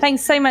so much.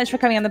 Thanks so much for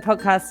coming on the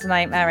podcast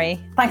tonight, Mary.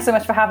 Thanks so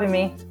much for having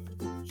me.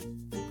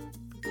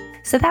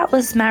 So that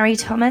was Mary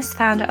Thomas,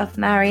 founder of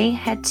Maree.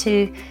 Head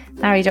to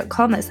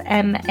maree.com. That's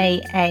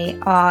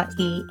MAAREE.com.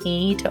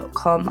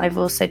 I've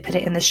also put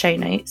it in the show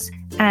notes.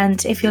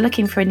 And if you're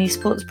looking for a new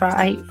sports bra,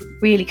 I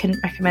really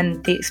couldn't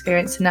recommend the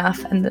experience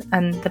enough. And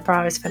the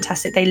bra is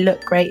fantastic. They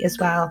look great as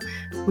well.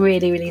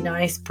 Really, really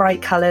nice,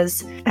 bright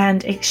colours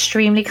and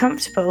extremely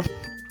comfortable.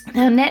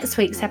 Now, next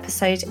week's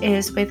episode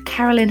is with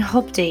Carolyn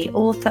Hobdy,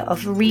 author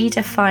of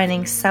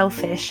Redefining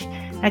Selfish.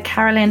 Now,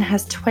 Carolyn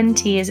has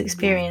 20 years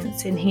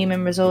experience in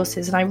human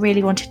resources, and I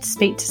really wanted to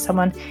speak to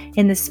someone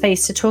in this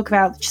space to talk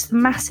about just the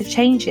massive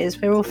changes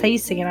we're all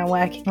facing in our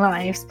working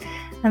lives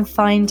and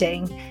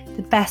finding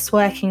the best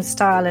working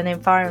style and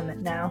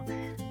environment now.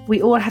 We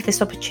all have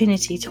this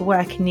opportunity to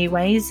work in new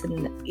ways,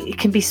 and it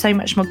can be so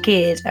much more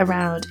geared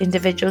around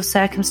individual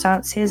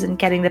circumstances and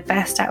getting the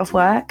best out of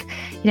work.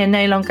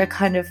 No longer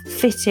kind of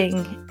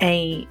fitting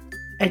a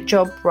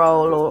job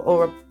role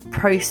or a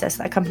process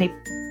that a company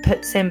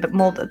puts in, but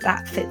more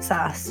that fits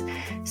us.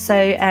 So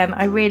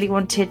I really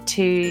wanted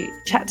to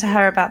chat to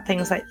her about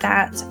things like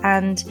that.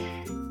 And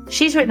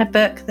she's written a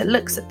book that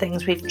looks at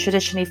things we've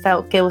traditionally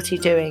felt guilty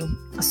doing.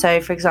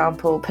 So, for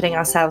example, putting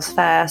ourselves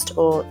first,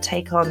 or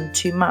take on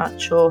too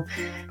much, or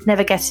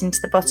never getting to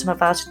the bottom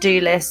of our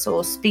to-do list,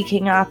 or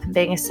speaking up and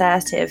being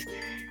assertive.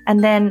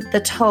 And then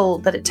the toll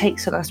that it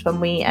takes on us when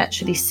we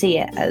actually see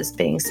it as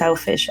being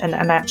selfish, and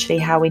actually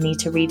how we need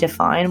to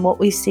redefine what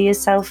we see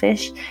as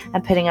selfish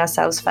and putting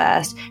ourselves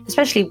first,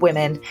 especially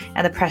women,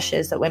 and the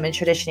pressures that women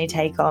traditionally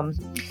take on.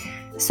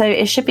 So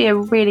it should be a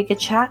really good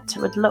chat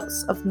with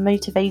lots of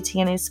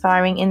motivating and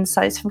inspiring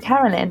insights from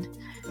Carolyn.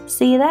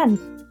 See you then.